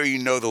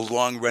know the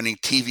long-running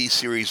TV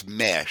series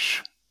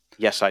MASH.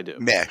 Yes, I do.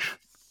 MASH.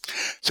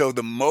 So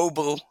the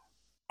Mobile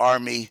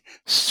Army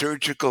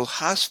Surgical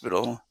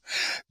Hospital,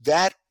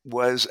 that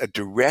was a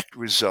direct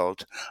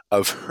result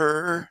of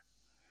her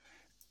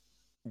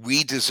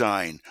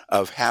redesign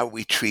of how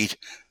we treat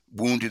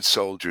wounded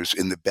soldiers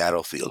in the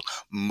battlefield.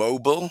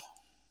 Mobile,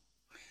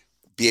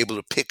 be able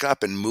to pick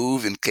up and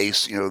move in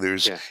case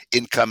there's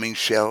incoming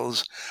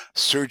shells.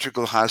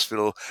 Surgical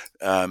hospital,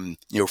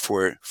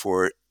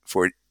 for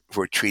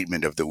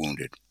treatment of the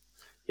wounded.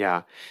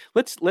 Yeah,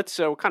 let's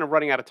we're kind of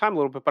running out of time a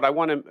little bit, but I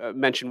want to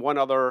mention one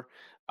other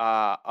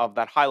of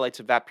that highlights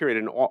of that period,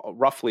 and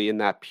roughly in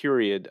that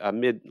period,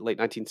 late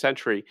 19th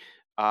century,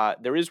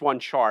 there is one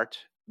chart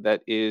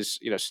that is,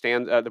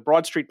 the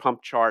Broad Street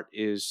Pump chart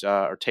is,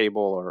 or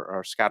table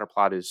or scatter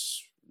plot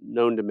is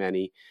known to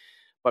many,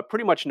 but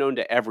pretty much known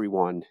to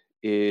everyone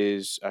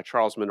is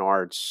Charles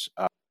Menard's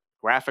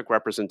graphic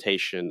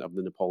representation of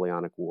the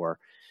Napoleonic War,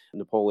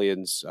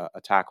 Napoleon's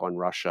attack on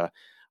Russia.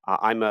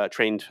 I'm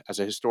trained as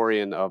a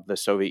historian of the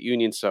Soviet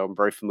Union, so I'm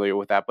very familiar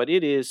with that, but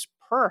it is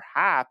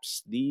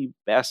perhaps the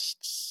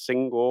best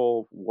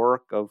single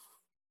work of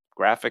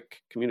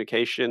graphic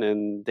communication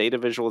and data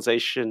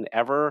visualization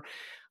ever.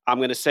 I'm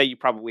going to say you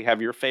probably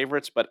have your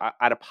favorites, but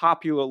at a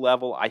popular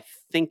level, I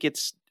think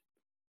it's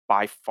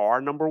by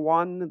far number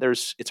one.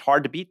 It's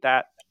hard to beat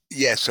that.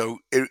 Yeah, so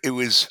it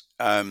was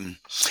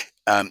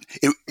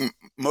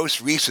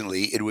most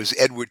recently, it was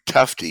Edward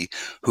Tufte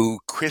who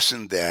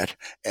christened that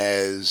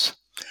as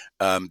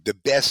the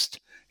best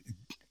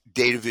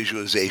data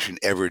visualization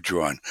ever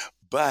drawn.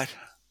 But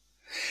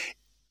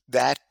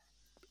that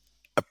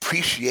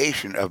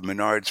appreciation of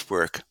Menard's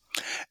work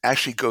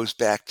actually goes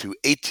back to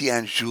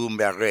Etienne Jules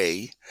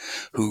Marey,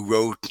 who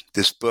wrote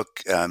this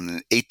book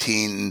in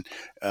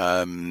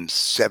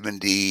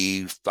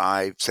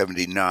 1875,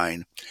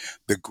 79,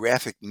 The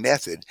Graphic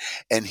Method.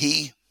 And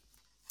he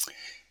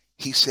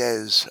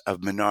says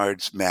of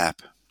Menard's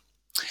map,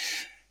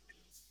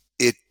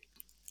 it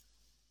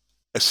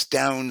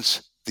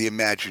astounds the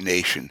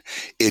imagination.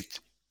 It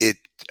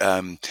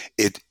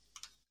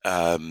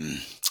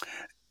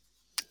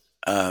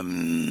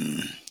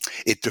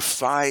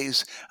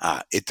defies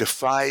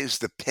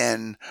the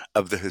pen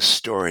of the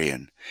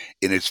historian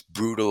in its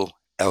brutal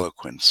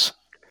eloquence.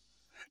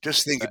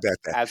 Just think about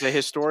that. As a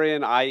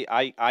historian,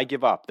 I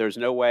give up. There's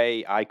no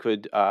way I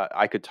could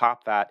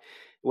top that.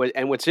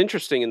 And what's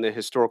interesting in the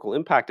historical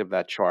impact of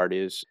that chart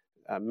is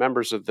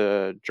members of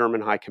the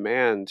German High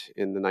Command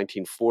in the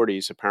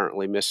 1940s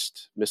apparently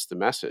missed the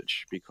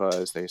message,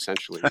 because they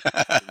essentially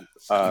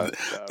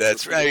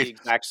That's right, the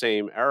exact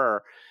same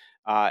error.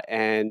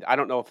 And I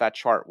don't know if that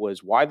chart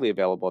was widely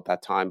available at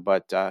that time,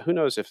 but who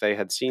knows if they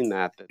had seen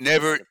that.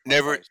 Never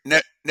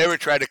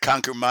try to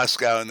conquer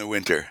Moscow in the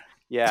winter.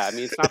 Yeah, I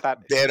mean, it's not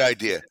that bad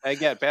idea.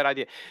 Again, bad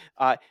idea.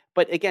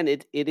 But again,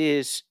 it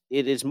is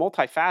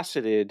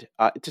multifaceted.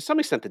 To some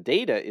extent, the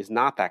data is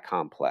not that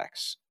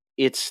complex.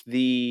 It's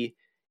a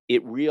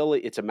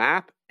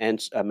map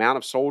and amount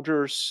of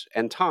soldiers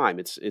and time.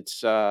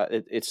 It's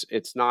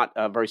not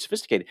very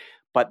sophisticated,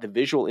 but the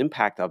visual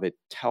impact of it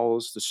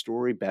tells the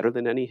story better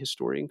than any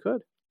historian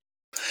could.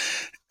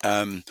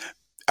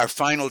 Our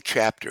final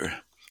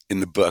chapter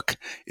in the book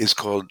is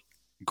called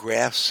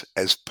Graphs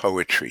as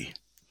Poetry.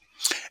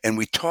 And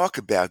we talk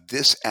about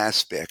this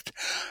aspect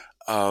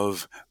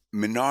of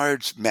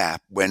Menard's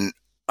map when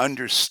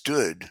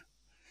understood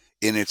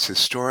in its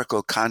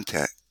historical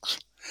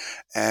context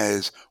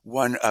as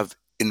one of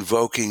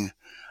invoking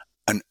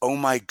an oh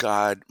my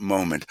God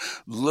moment.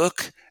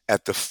 Look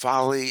at the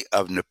folly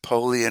of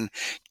Napoleon.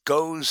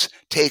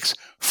 Takes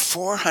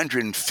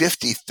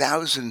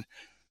 450,000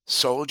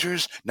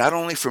 soldiers, not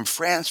only from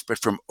France, but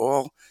from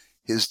all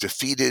his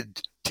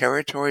defeated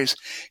territories,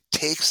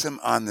 takes them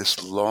on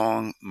this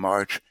long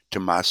march to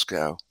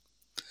Moscow,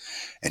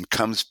 and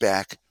comes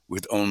back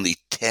with only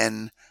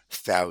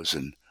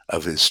 10,000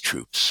 of his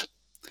troops.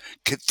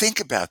 Think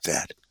about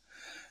that.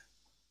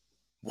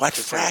 What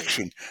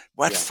fraction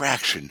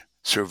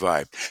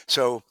survived?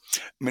 So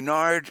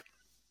Menard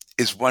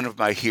is one of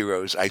my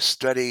heroes. I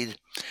studied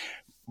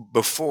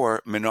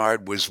before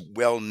Menard was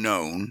well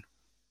known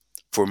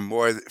for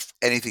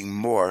anything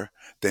more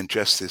than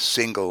just this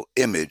single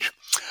image.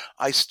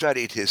 I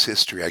studied his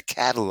history. I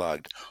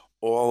cataloged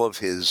all of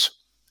his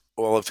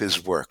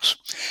works,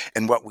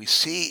 and what we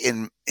see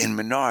in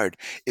Menard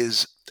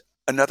is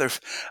another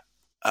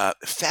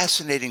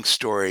fascinating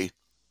story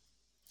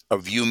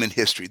of human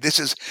history. This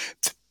is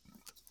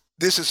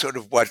sort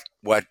of what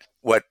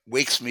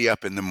wakes me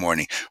up in the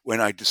morning when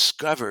I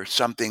discover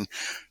something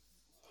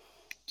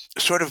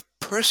sort of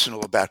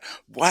personal about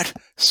what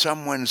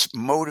someone's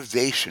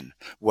motivation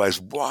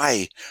was,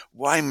 why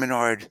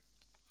Menard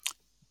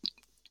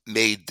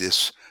made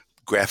this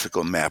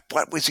graphical map.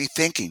 What was he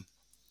thinking?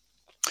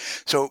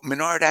 So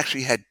Menard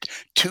actually had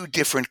two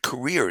different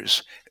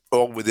careers,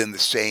 all within the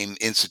same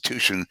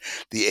institution,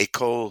 the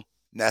École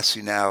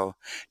Nationale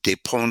des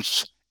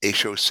Ponts et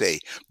Chaussées,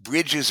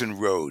 bridges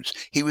and roads.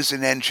 He was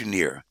an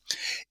engineer.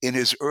 In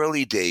his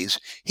early days,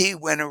 he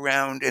went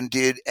around and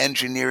did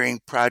engineering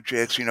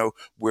projects.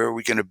 Where are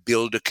we going to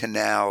build a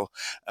canal?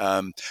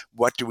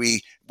 What do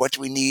we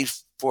need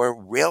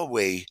for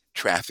railway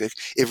traffic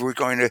if we're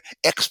going to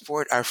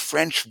export our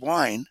French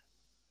wine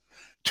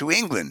to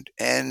England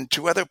and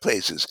to other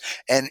places?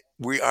 And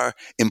we are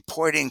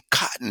importing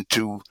cotton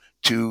to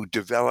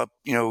develop,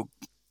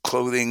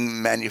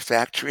 clothing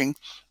manufacturing.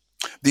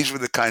 These were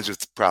the kinds of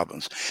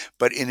problems.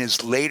 But in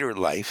his later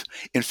life,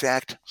 in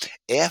fact,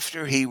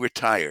 after he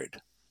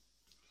retired,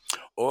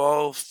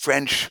 all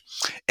French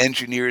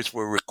engineers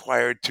were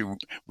required to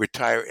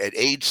retire at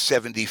age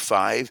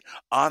 75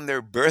 on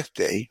their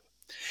birthday.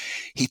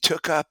 He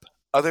took up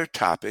other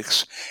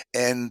topics,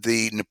 and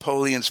the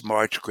Napoleon's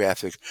March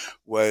graphic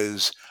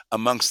was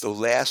amongst the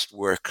last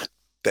work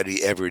that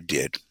he ever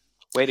did.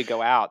 Way to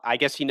go out. I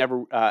guess he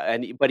never,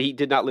 but he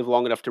did not live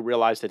long enough to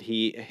realize that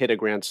he hit a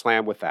grand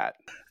slam with that.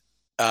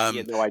 He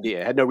had no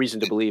idea. Had no reason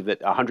to believe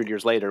that 100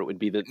 years later it would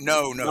be the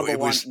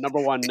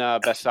number one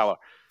bestseller.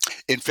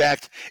 In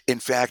fact,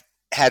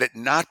 had it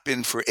not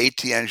been for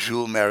Etienne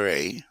Jules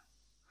Marey,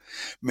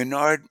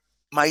 Menard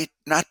might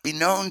not be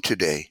known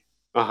today.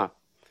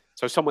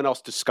 So someone else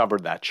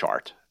discovered that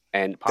chart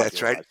and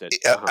popularized it.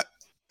 That's right.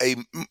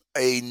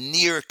 A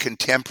near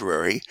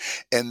contemporary,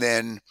 and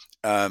then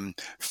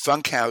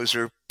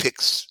Funkhauser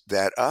picks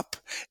that up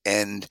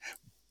and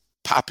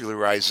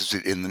popularizes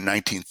it in the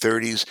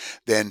 1930s.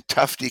 Then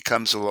Tufte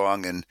comes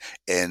along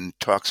and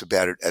talks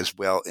about it as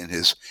well in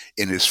his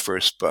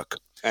first book.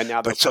 And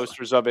now there are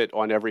posters of it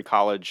on every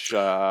college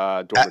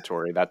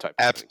dormitory, that type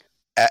of thing.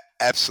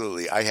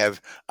 Absolutely. I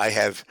have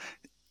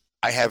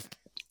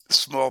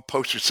small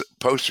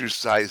poster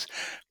size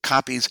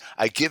copies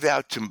I give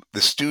out to the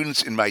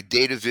students in my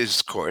data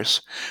viz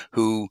course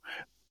who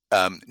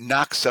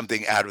knock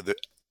something out of the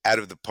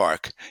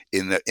park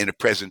in a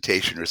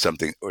presentation or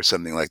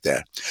something like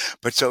that.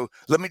 But so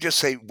let me just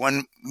say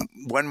one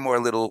more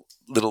little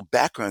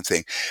background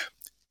thing.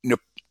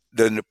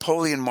 The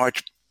Napoleon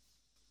March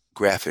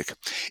graphic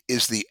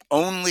is the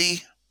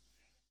only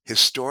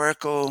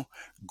historical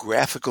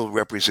graphical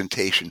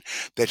representation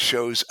that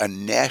shows a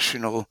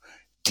national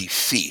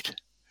defeat.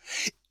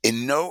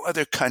 In no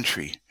other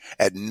country,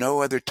 at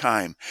no other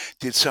time,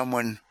 did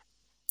someone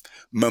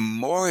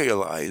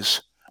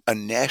memorialize a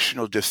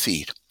national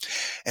defeat.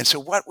 And so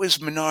what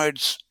was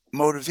Menard's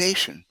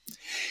motivation?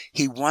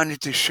 He wanted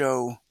to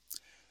show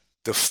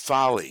the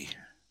folly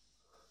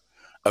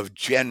of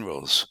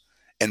generals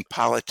and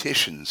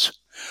politicians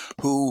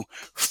who,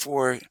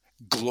 for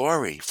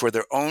glory, for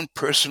their own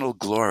personal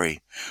glory,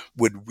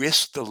 would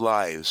risk the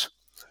lives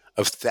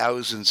of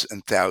thousands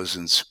and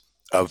thousands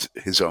of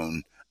his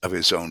own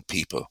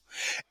people.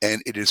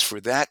 And it is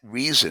for that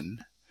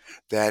reason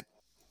that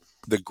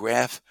the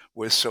graph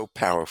was so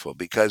powerful,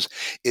 because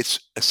it's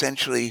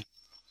essentially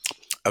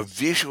a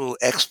visual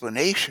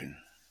explanation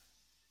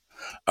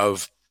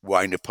of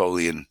why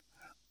Napoleon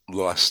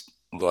lost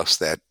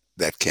that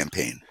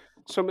campaign.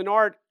 So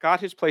Menard got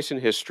his place in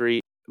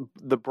history.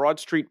 The Broad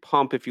Street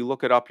Pump, if you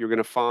look it up, you're going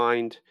to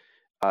find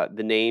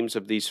the names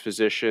of these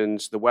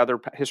physicians, the weather,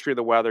 history of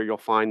the weather, you'll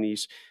find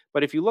these.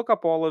 But if you look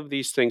up all of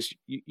these things,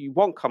 you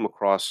won't come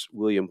across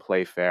William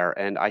Playfair.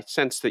 And I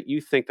sense that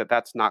you think that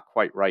that's not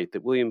quite right,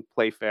 that William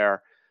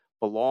Playfair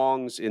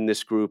belongs in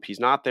this group. He's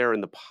not there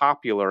in the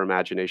popular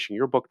imagination.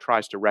 Your book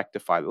tries to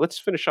rectify that. Let's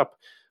finish up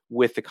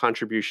with the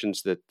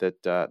contributions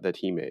that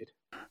he made.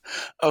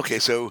 Okay,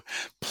 so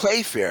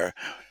Playfair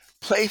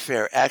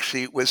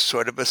actually was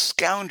sort of a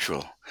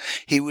scoundrel.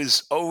 He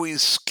was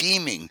always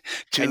scheming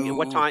to. And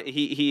what time?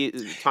 He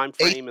time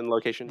frame and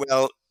location.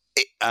 Well,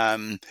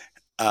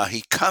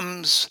 he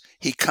comes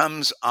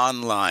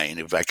online,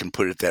 if I can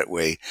put it that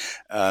way.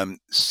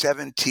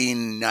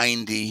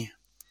 1790.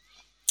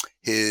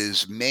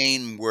 His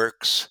main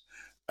works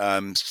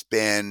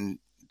span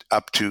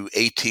up to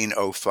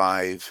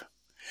 1805.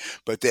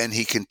 But then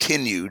he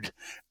continued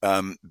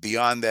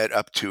beyond that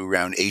up to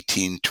around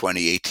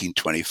 1820,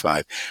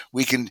 1825.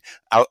 We can,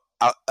 a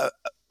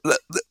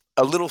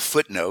little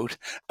footnote,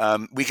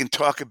 we can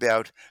talk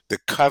about the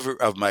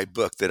cover of my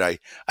book that I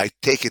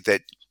take it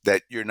that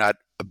you're not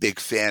a big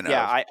fan of.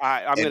 Yeah,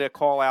 I'm going to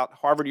call out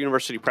Harvard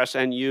University Press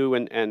and you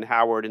and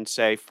Howard and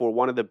say, for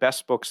one of the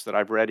best books that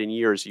I've read in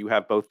years, you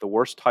have both the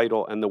worst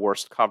title and the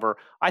worst cover.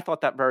 I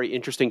thought that very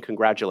interesting.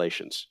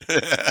 Congratulations.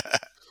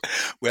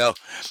 Well,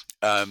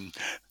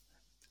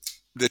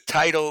 the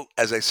title,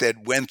 as I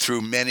said, went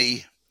through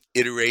many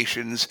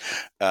iterations.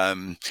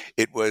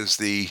 It was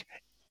the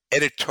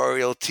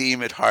editorial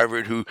team at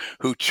Harvard who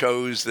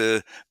chose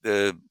the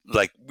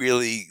like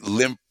really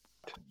limp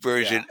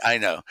version. Yeah. I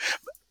know.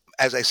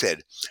 As I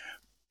said,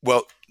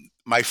 well,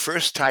 my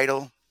first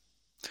title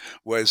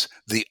was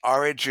The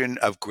Origin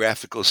of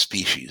Graphical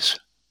Species.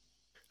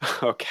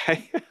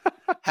 Okay.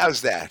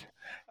 How's that?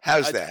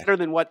 How's that? Better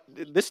than what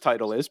this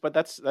title is, but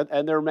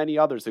and there are many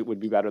others that would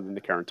be better than the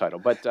current title.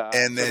 But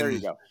and then, so there you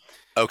go.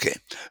 Okay,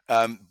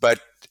 but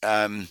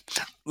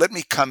let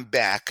me come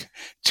back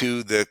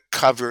to the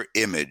cover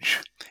image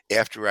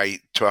after I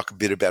talk a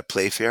bit about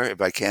Playfair, if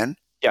I can.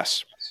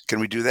 Yes. Can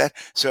we do that?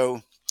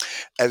 So,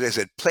 as I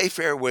said,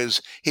 Playfair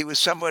was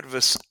somewhat of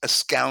a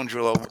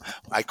scoundrel.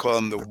 I call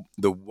him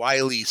the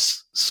wily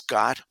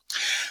Scot,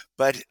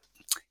 but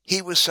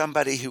he was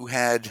somebody who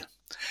had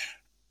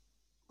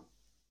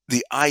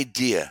the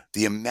idea,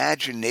 the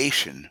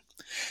imagination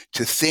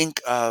to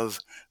think of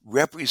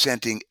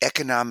representing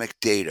economic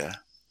data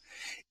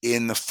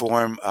in the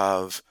form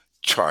of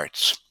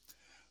charts,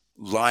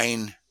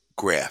 line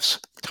graphs,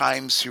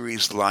 time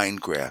series line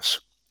graphs.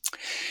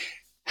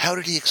 How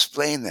did he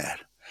explain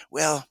that?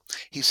 Well,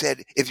 he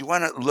said, if you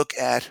want to look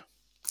at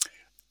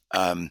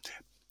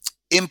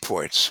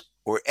imports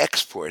or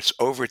exports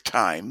over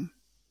time,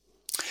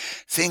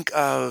 think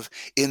of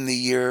in the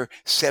year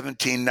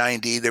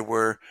 1790, there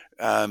were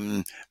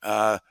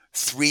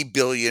 3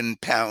 billion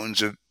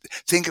pounds of,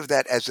 think of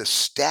that as a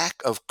stack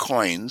of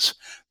coins,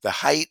 the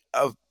height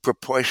of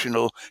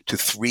proportional to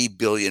 3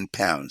 billion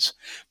pounds.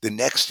 The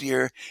next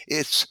year,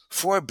 it's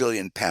 4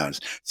 billion pounds.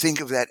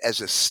 Think of that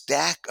as a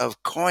stack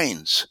of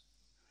coins,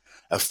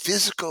 a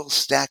physical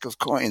stack of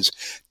coins,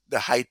 the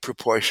height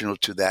proportional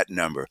to that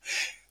number.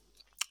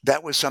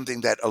 That was something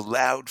that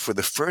allowed for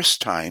the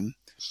first time,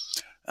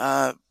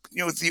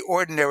 the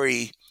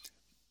ordinary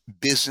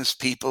business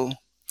people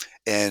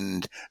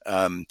and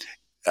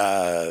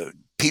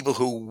people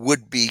who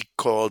would be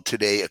called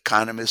today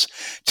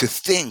economists to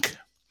think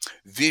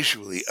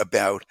visually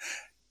about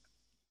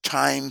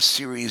time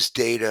series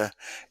data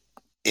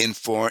in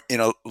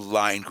a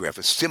line graph,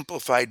 a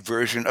simplified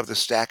version of the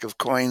stack of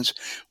coins,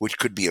 which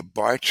could be a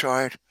bar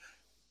chart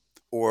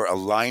or a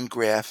line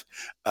graph,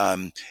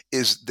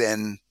 is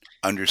then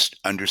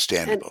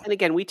understandable. And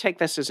again, we take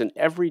this as an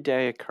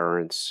everyday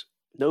occurrence,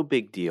 no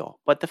big deal.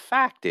 But the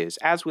fact is,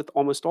 as with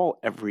almost all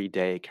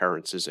everyday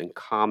occurrences in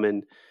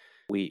common,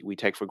 we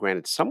take for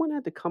granted, someone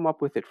had to come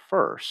up with it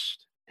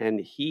first.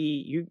 And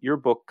your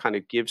book kind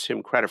of gives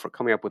him credit for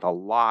coming up with a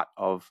lot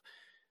of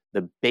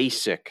the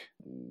basic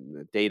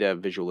data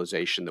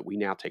visualization that we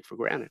now take for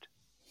granted.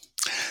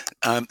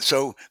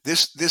 So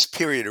this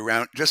period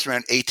around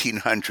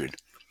 1800,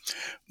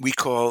 we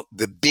call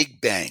the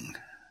Big Bang.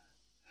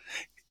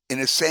 In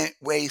a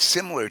way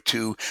similar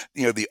to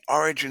the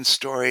origin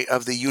story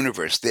of the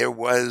universe. There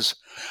was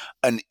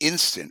an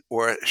instant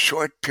or a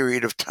short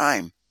period of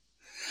time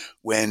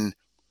when,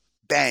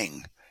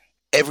 bang,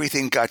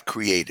 everything got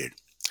created.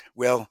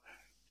 Well,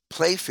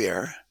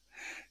 Playfair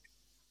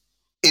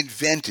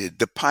invented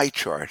the pie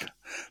chart,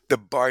 the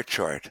bar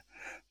chart,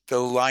 the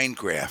line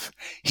graph.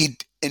 He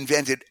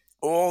invented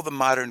all the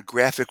modern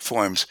graphic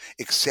forms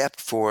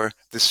except for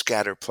the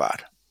scatter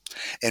plot.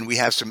 And we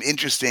have some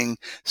interesting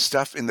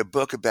stuff in the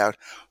book about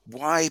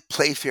why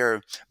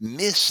Playfair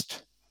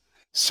missed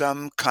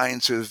some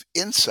kinds of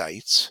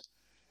insights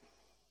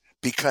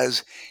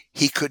because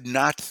he could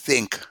not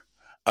think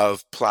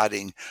of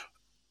plotting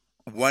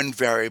one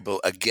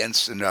variable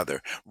against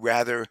another.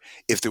 Rather,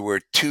 if there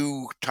were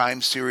two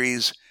time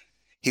series,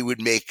 he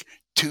would make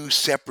two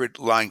separate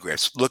line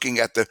graphs, looking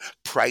at the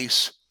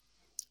price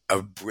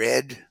of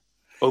bread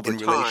over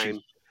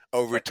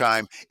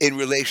time in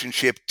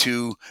relationship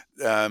to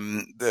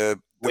the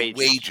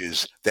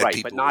wages that right,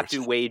 people but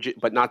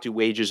not do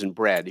wages and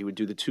bread. He would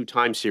do the two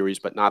time series,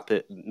 but not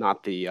the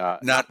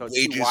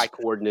wages, y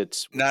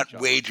coordinates, not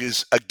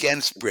wages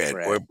against bread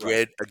or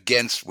bread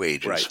against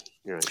wages.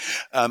 Right.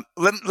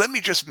 Let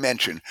me just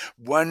mention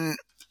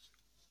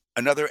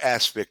another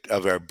aspect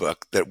of our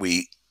book that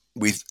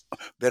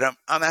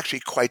I'm actually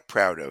quite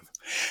proud of.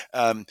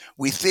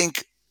 We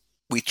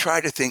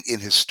try to think in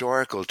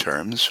historical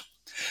terms,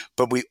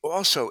 but we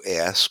also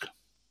ask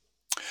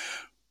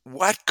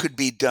what could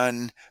be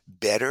done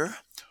better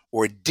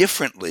or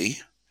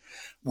differently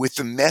with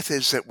the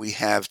methods that we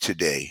have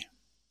today.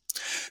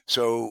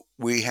 So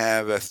we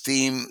have a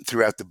theme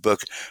throughout the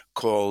book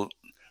called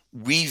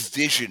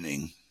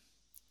revisioning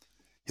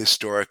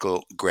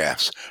historical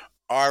graphs,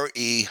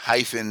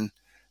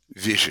 RE-vision.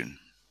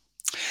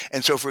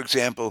 And so, for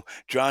example,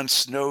 John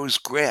Snow's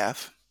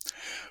graph,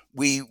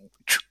 we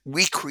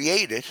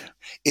recreate it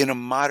in a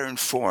modern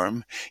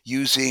form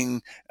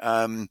using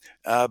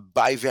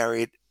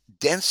bivariate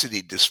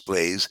density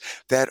displays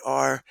that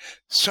are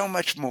so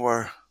much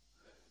more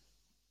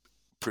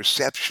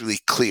perceptually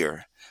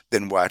clear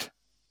than what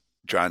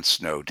John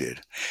Snow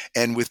did.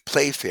 And with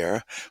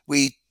Playfair,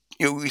 we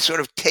sort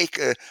of take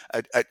an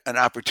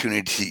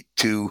opportunity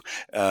to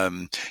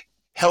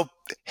help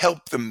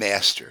the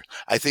master.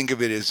 I think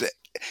of it as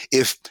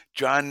if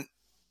John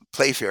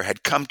Playfair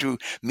had come to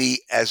me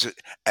as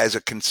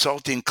a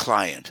consulting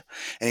client,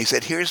 and he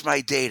said, "Here's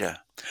my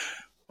data.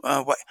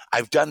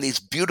 I've done these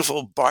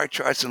beautiful bar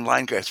charts and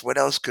line graphs. What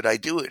else could I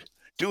do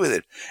with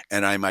it?"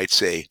 And I might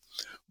say,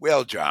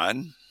 "Well,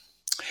 John,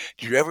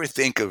 did you ever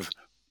think of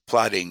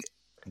plotting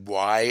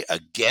Y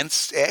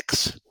against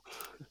X?"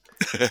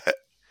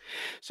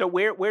 So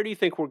where do you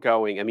think we're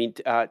going? I mean,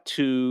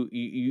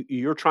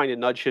 you're trying to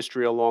nudge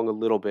history along a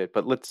little bit,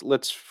 but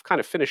let's kind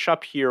of finish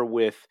up here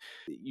with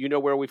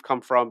where we've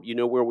come from,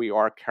 where we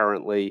are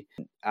currently.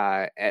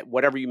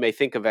 Whatever you may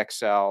think of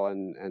Excel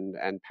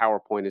and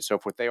PowerPoint and so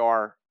forth, they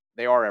are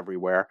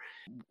everywhere.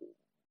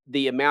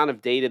 The amount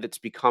of data that's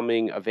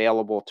becoming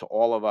available to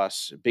all of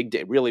us,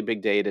 really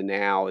big data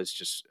now, is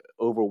just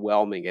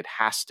overwhelming. It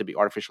has to be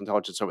artificial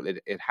intelligence. So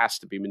it has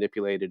to be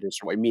manipulated in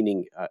some way,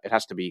 meaning it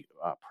has to be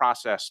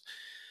processed.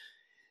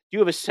 Do you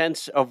have a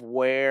sense of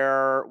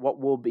how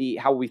we'll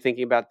be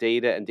thinking about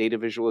data and data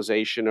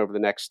visualization over the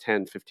next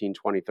 10, 15,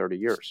 20, 30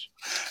 years?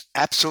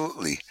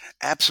 Absolutely.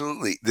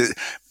 Absolutely.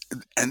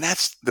 And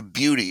that's the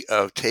beauty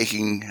of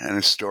taking an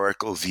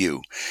historical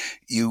view.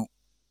 You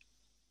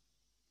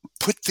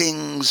put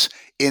things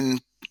in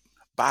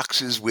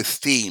boxes with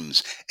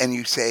themes, and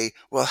you say,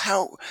 well,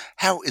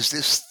 how is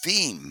this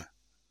theme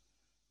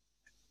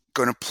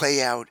going to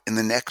play out in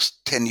the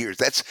next 10 years?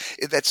 That's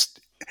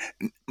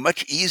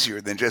much easier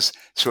than just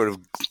sort of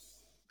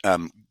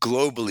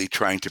globally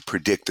trying to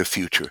predict the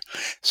future.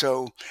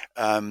 So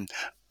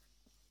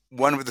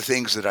one of the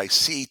things that I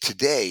see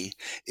today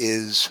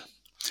is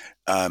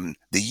the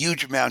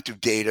huge amount of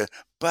data,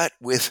 but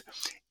with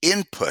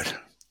input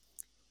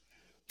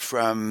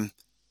from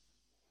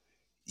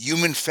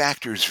human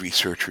factors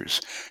researchers,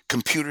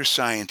 computer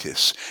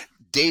scientists.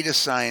 Data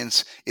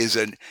science is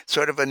a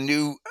sort of a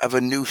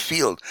new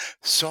field.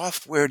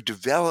 Software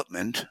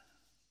development,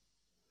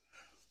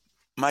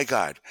 my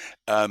God,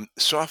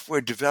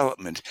 software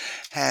development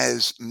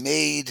has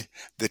made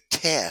the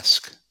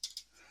task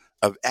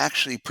of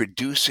actually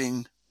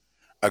producing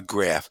a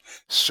graph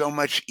so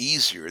much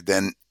easier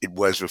than it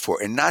was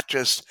before, and not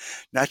just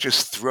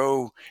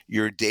throw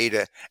your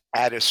data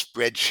at a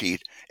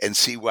spreadsheet and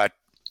see what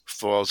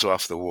falls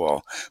off the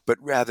wall, but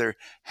rather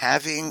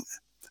having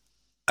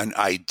an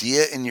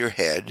idea in your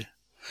head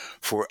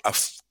for a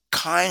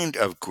kind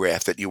of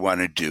graph that you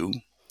want to do,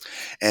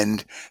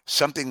 and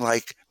something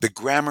like the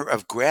grammar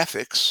of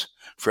graphics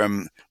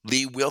from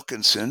Lee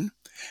Wilkinson,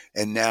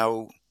 and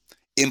now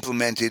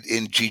implemented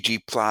in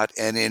ggplot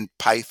and in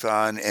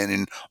Python and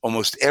in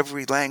almost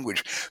every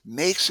language,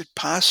 makes it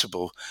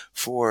possible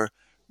for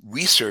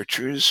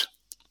researchers,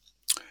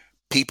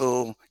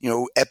 people,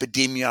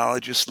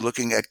 epidemiologists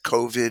looking at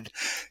COVID.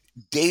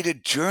 Data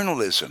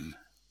journalism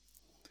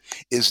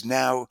is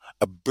now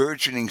a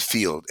burgeoning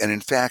field. And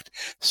in fact,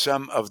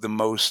 some of the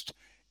most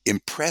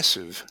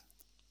impressive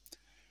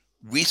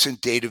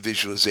recent data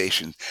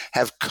visualizations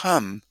have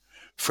come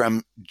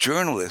from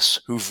journalists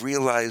who've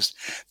realized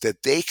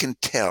that they can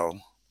tell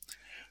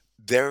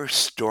their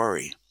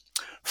story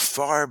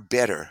far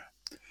better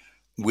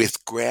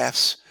with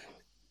graphs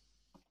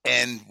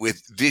and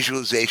with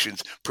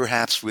visualizations,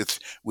 perhaps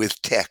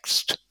with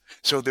text.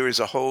 So there's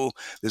a whole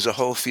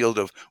field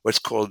of what's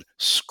called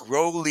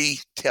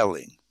scrolly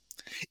telling,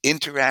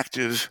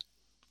 interactive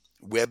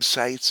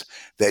websites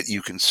that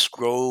you can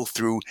scroll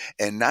through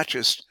and not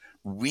just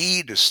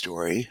read a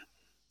story,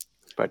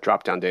 but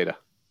drop down data.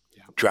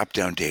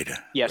 Drop-down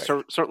data. Yeah, right.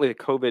 So certainly the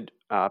COVID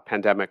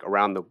pandemic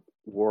around the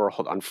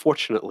world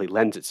unfortunately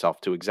lends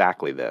itself to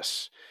exactly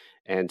this.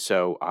 And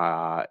so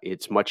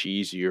it's much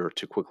easier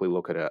to quickly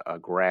look at a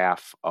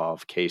graph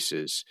of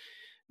cases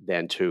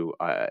than to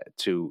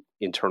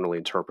internally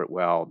interpret,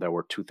 well, there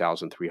were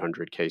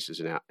 2,300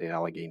 cases in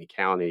Allegheny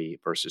County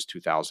versus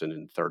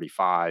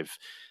 2,035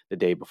 the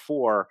day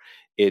before.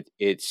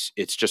 It's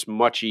just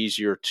much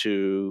easier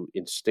to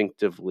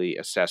instinctively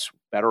assess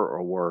better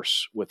or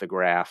worse with a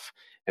graph,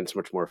 and it's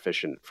much more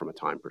efficient from a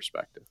time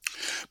perspective.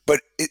 But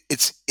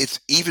it's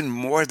even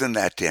more than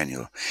that,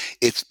 Daniel.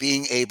 It's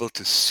being able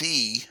to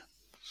see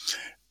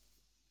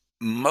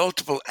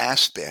multiple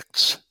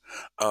aspects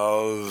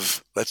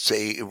of, let's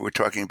say, if we're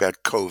talking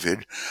about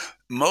COVID,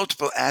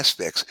 multiple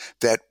aspects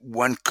that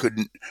one could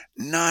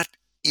not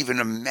even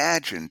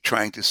imagine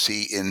trying to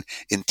see in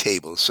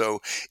tables. So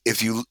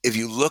if you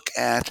look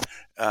at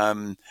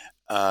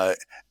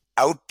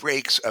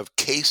outbreaks of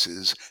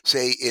cases,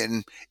 say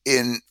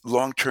in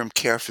long-term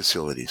care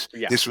facilities,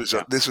 this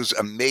was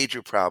a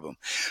major problem.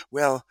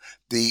 Well,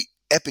 the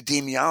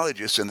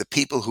epidemiologists and the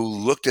people who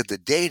looked at the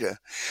data,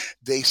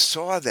 they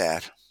saw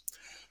that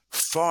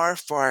far,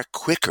 far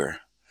quicker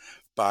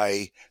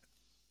by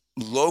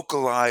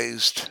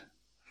localized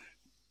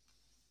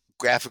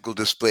graphical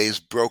displays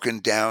broken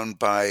down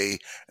by,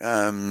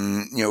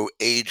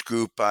 age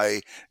group,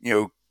 by,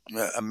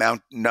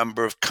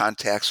 number of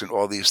contacts and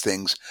all these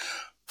things,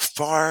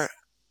 far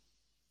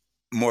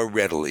more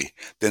readily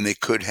than they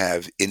could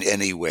have in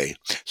any way.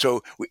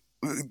 So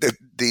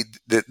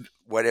the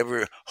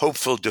whatever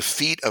hopeful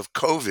defeat of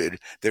COVID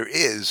there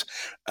is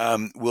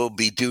will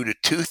be due to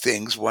two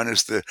things. One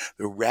is the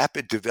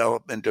rapid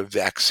development of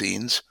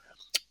vaccines.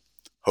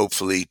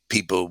 Hopefully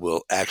people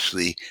will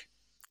actually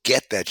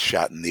get that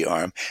shot in the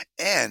arm,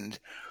 and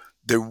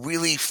the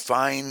really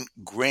fine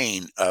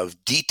grain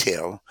of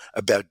detail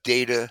about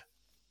data,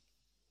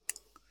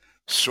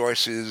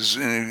 sources,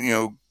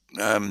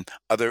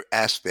 other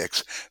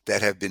aspects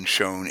that have been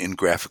shown in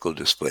graphical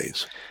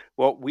displays.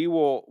 Well, we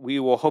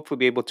will hopefully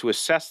be able to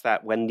assess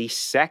that when the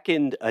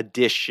second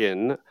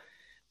edition,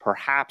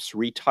 perhaps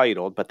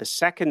retitled, but the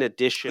second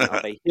edition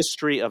of A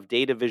History of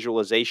Data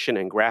Visualization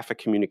and Graphic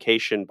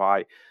Communication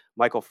by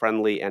Michael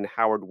Friendly and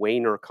Howard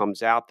Weiner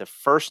comes out. The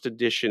first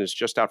edition is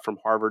just out from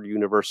Harvard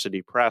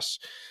University Press.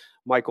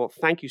 Michael,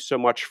 thank you so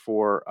much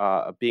for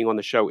being on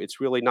the show.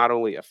 It's really not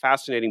only a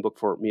fascinating book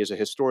for me as a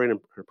historian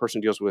and a person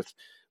who deals with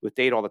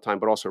data all the time,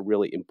 but also a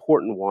really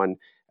important one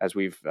as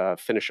we've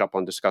finished up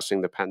on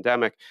discussing the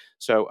pandemic.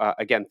 So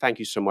again, thank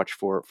you so much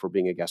for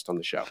being a guest on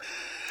the show.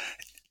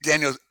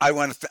 Daniel, I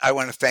want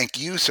to thank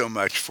you so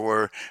much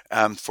for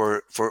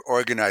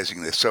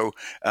organizing this. So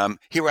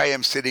here I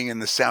am sitting in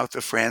the south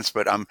of France,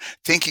 but I'm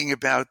thinking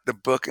about the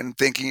book and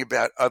thinking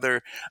about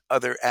other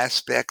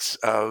aspects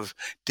of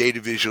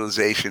data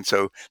visualization.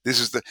 So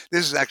this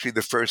is actually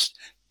the first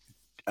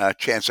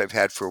chance I've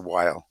had for a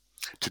while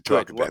to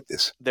talk about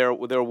this. There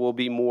will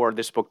be more.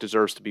 This book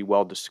deserves to be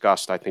well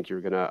discussed. I think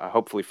you're going to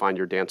hopefully find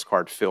your dance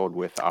card filled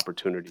with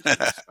opportunities to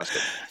discuss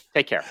it.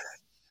 Take care.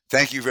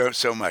 Thank you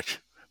so much.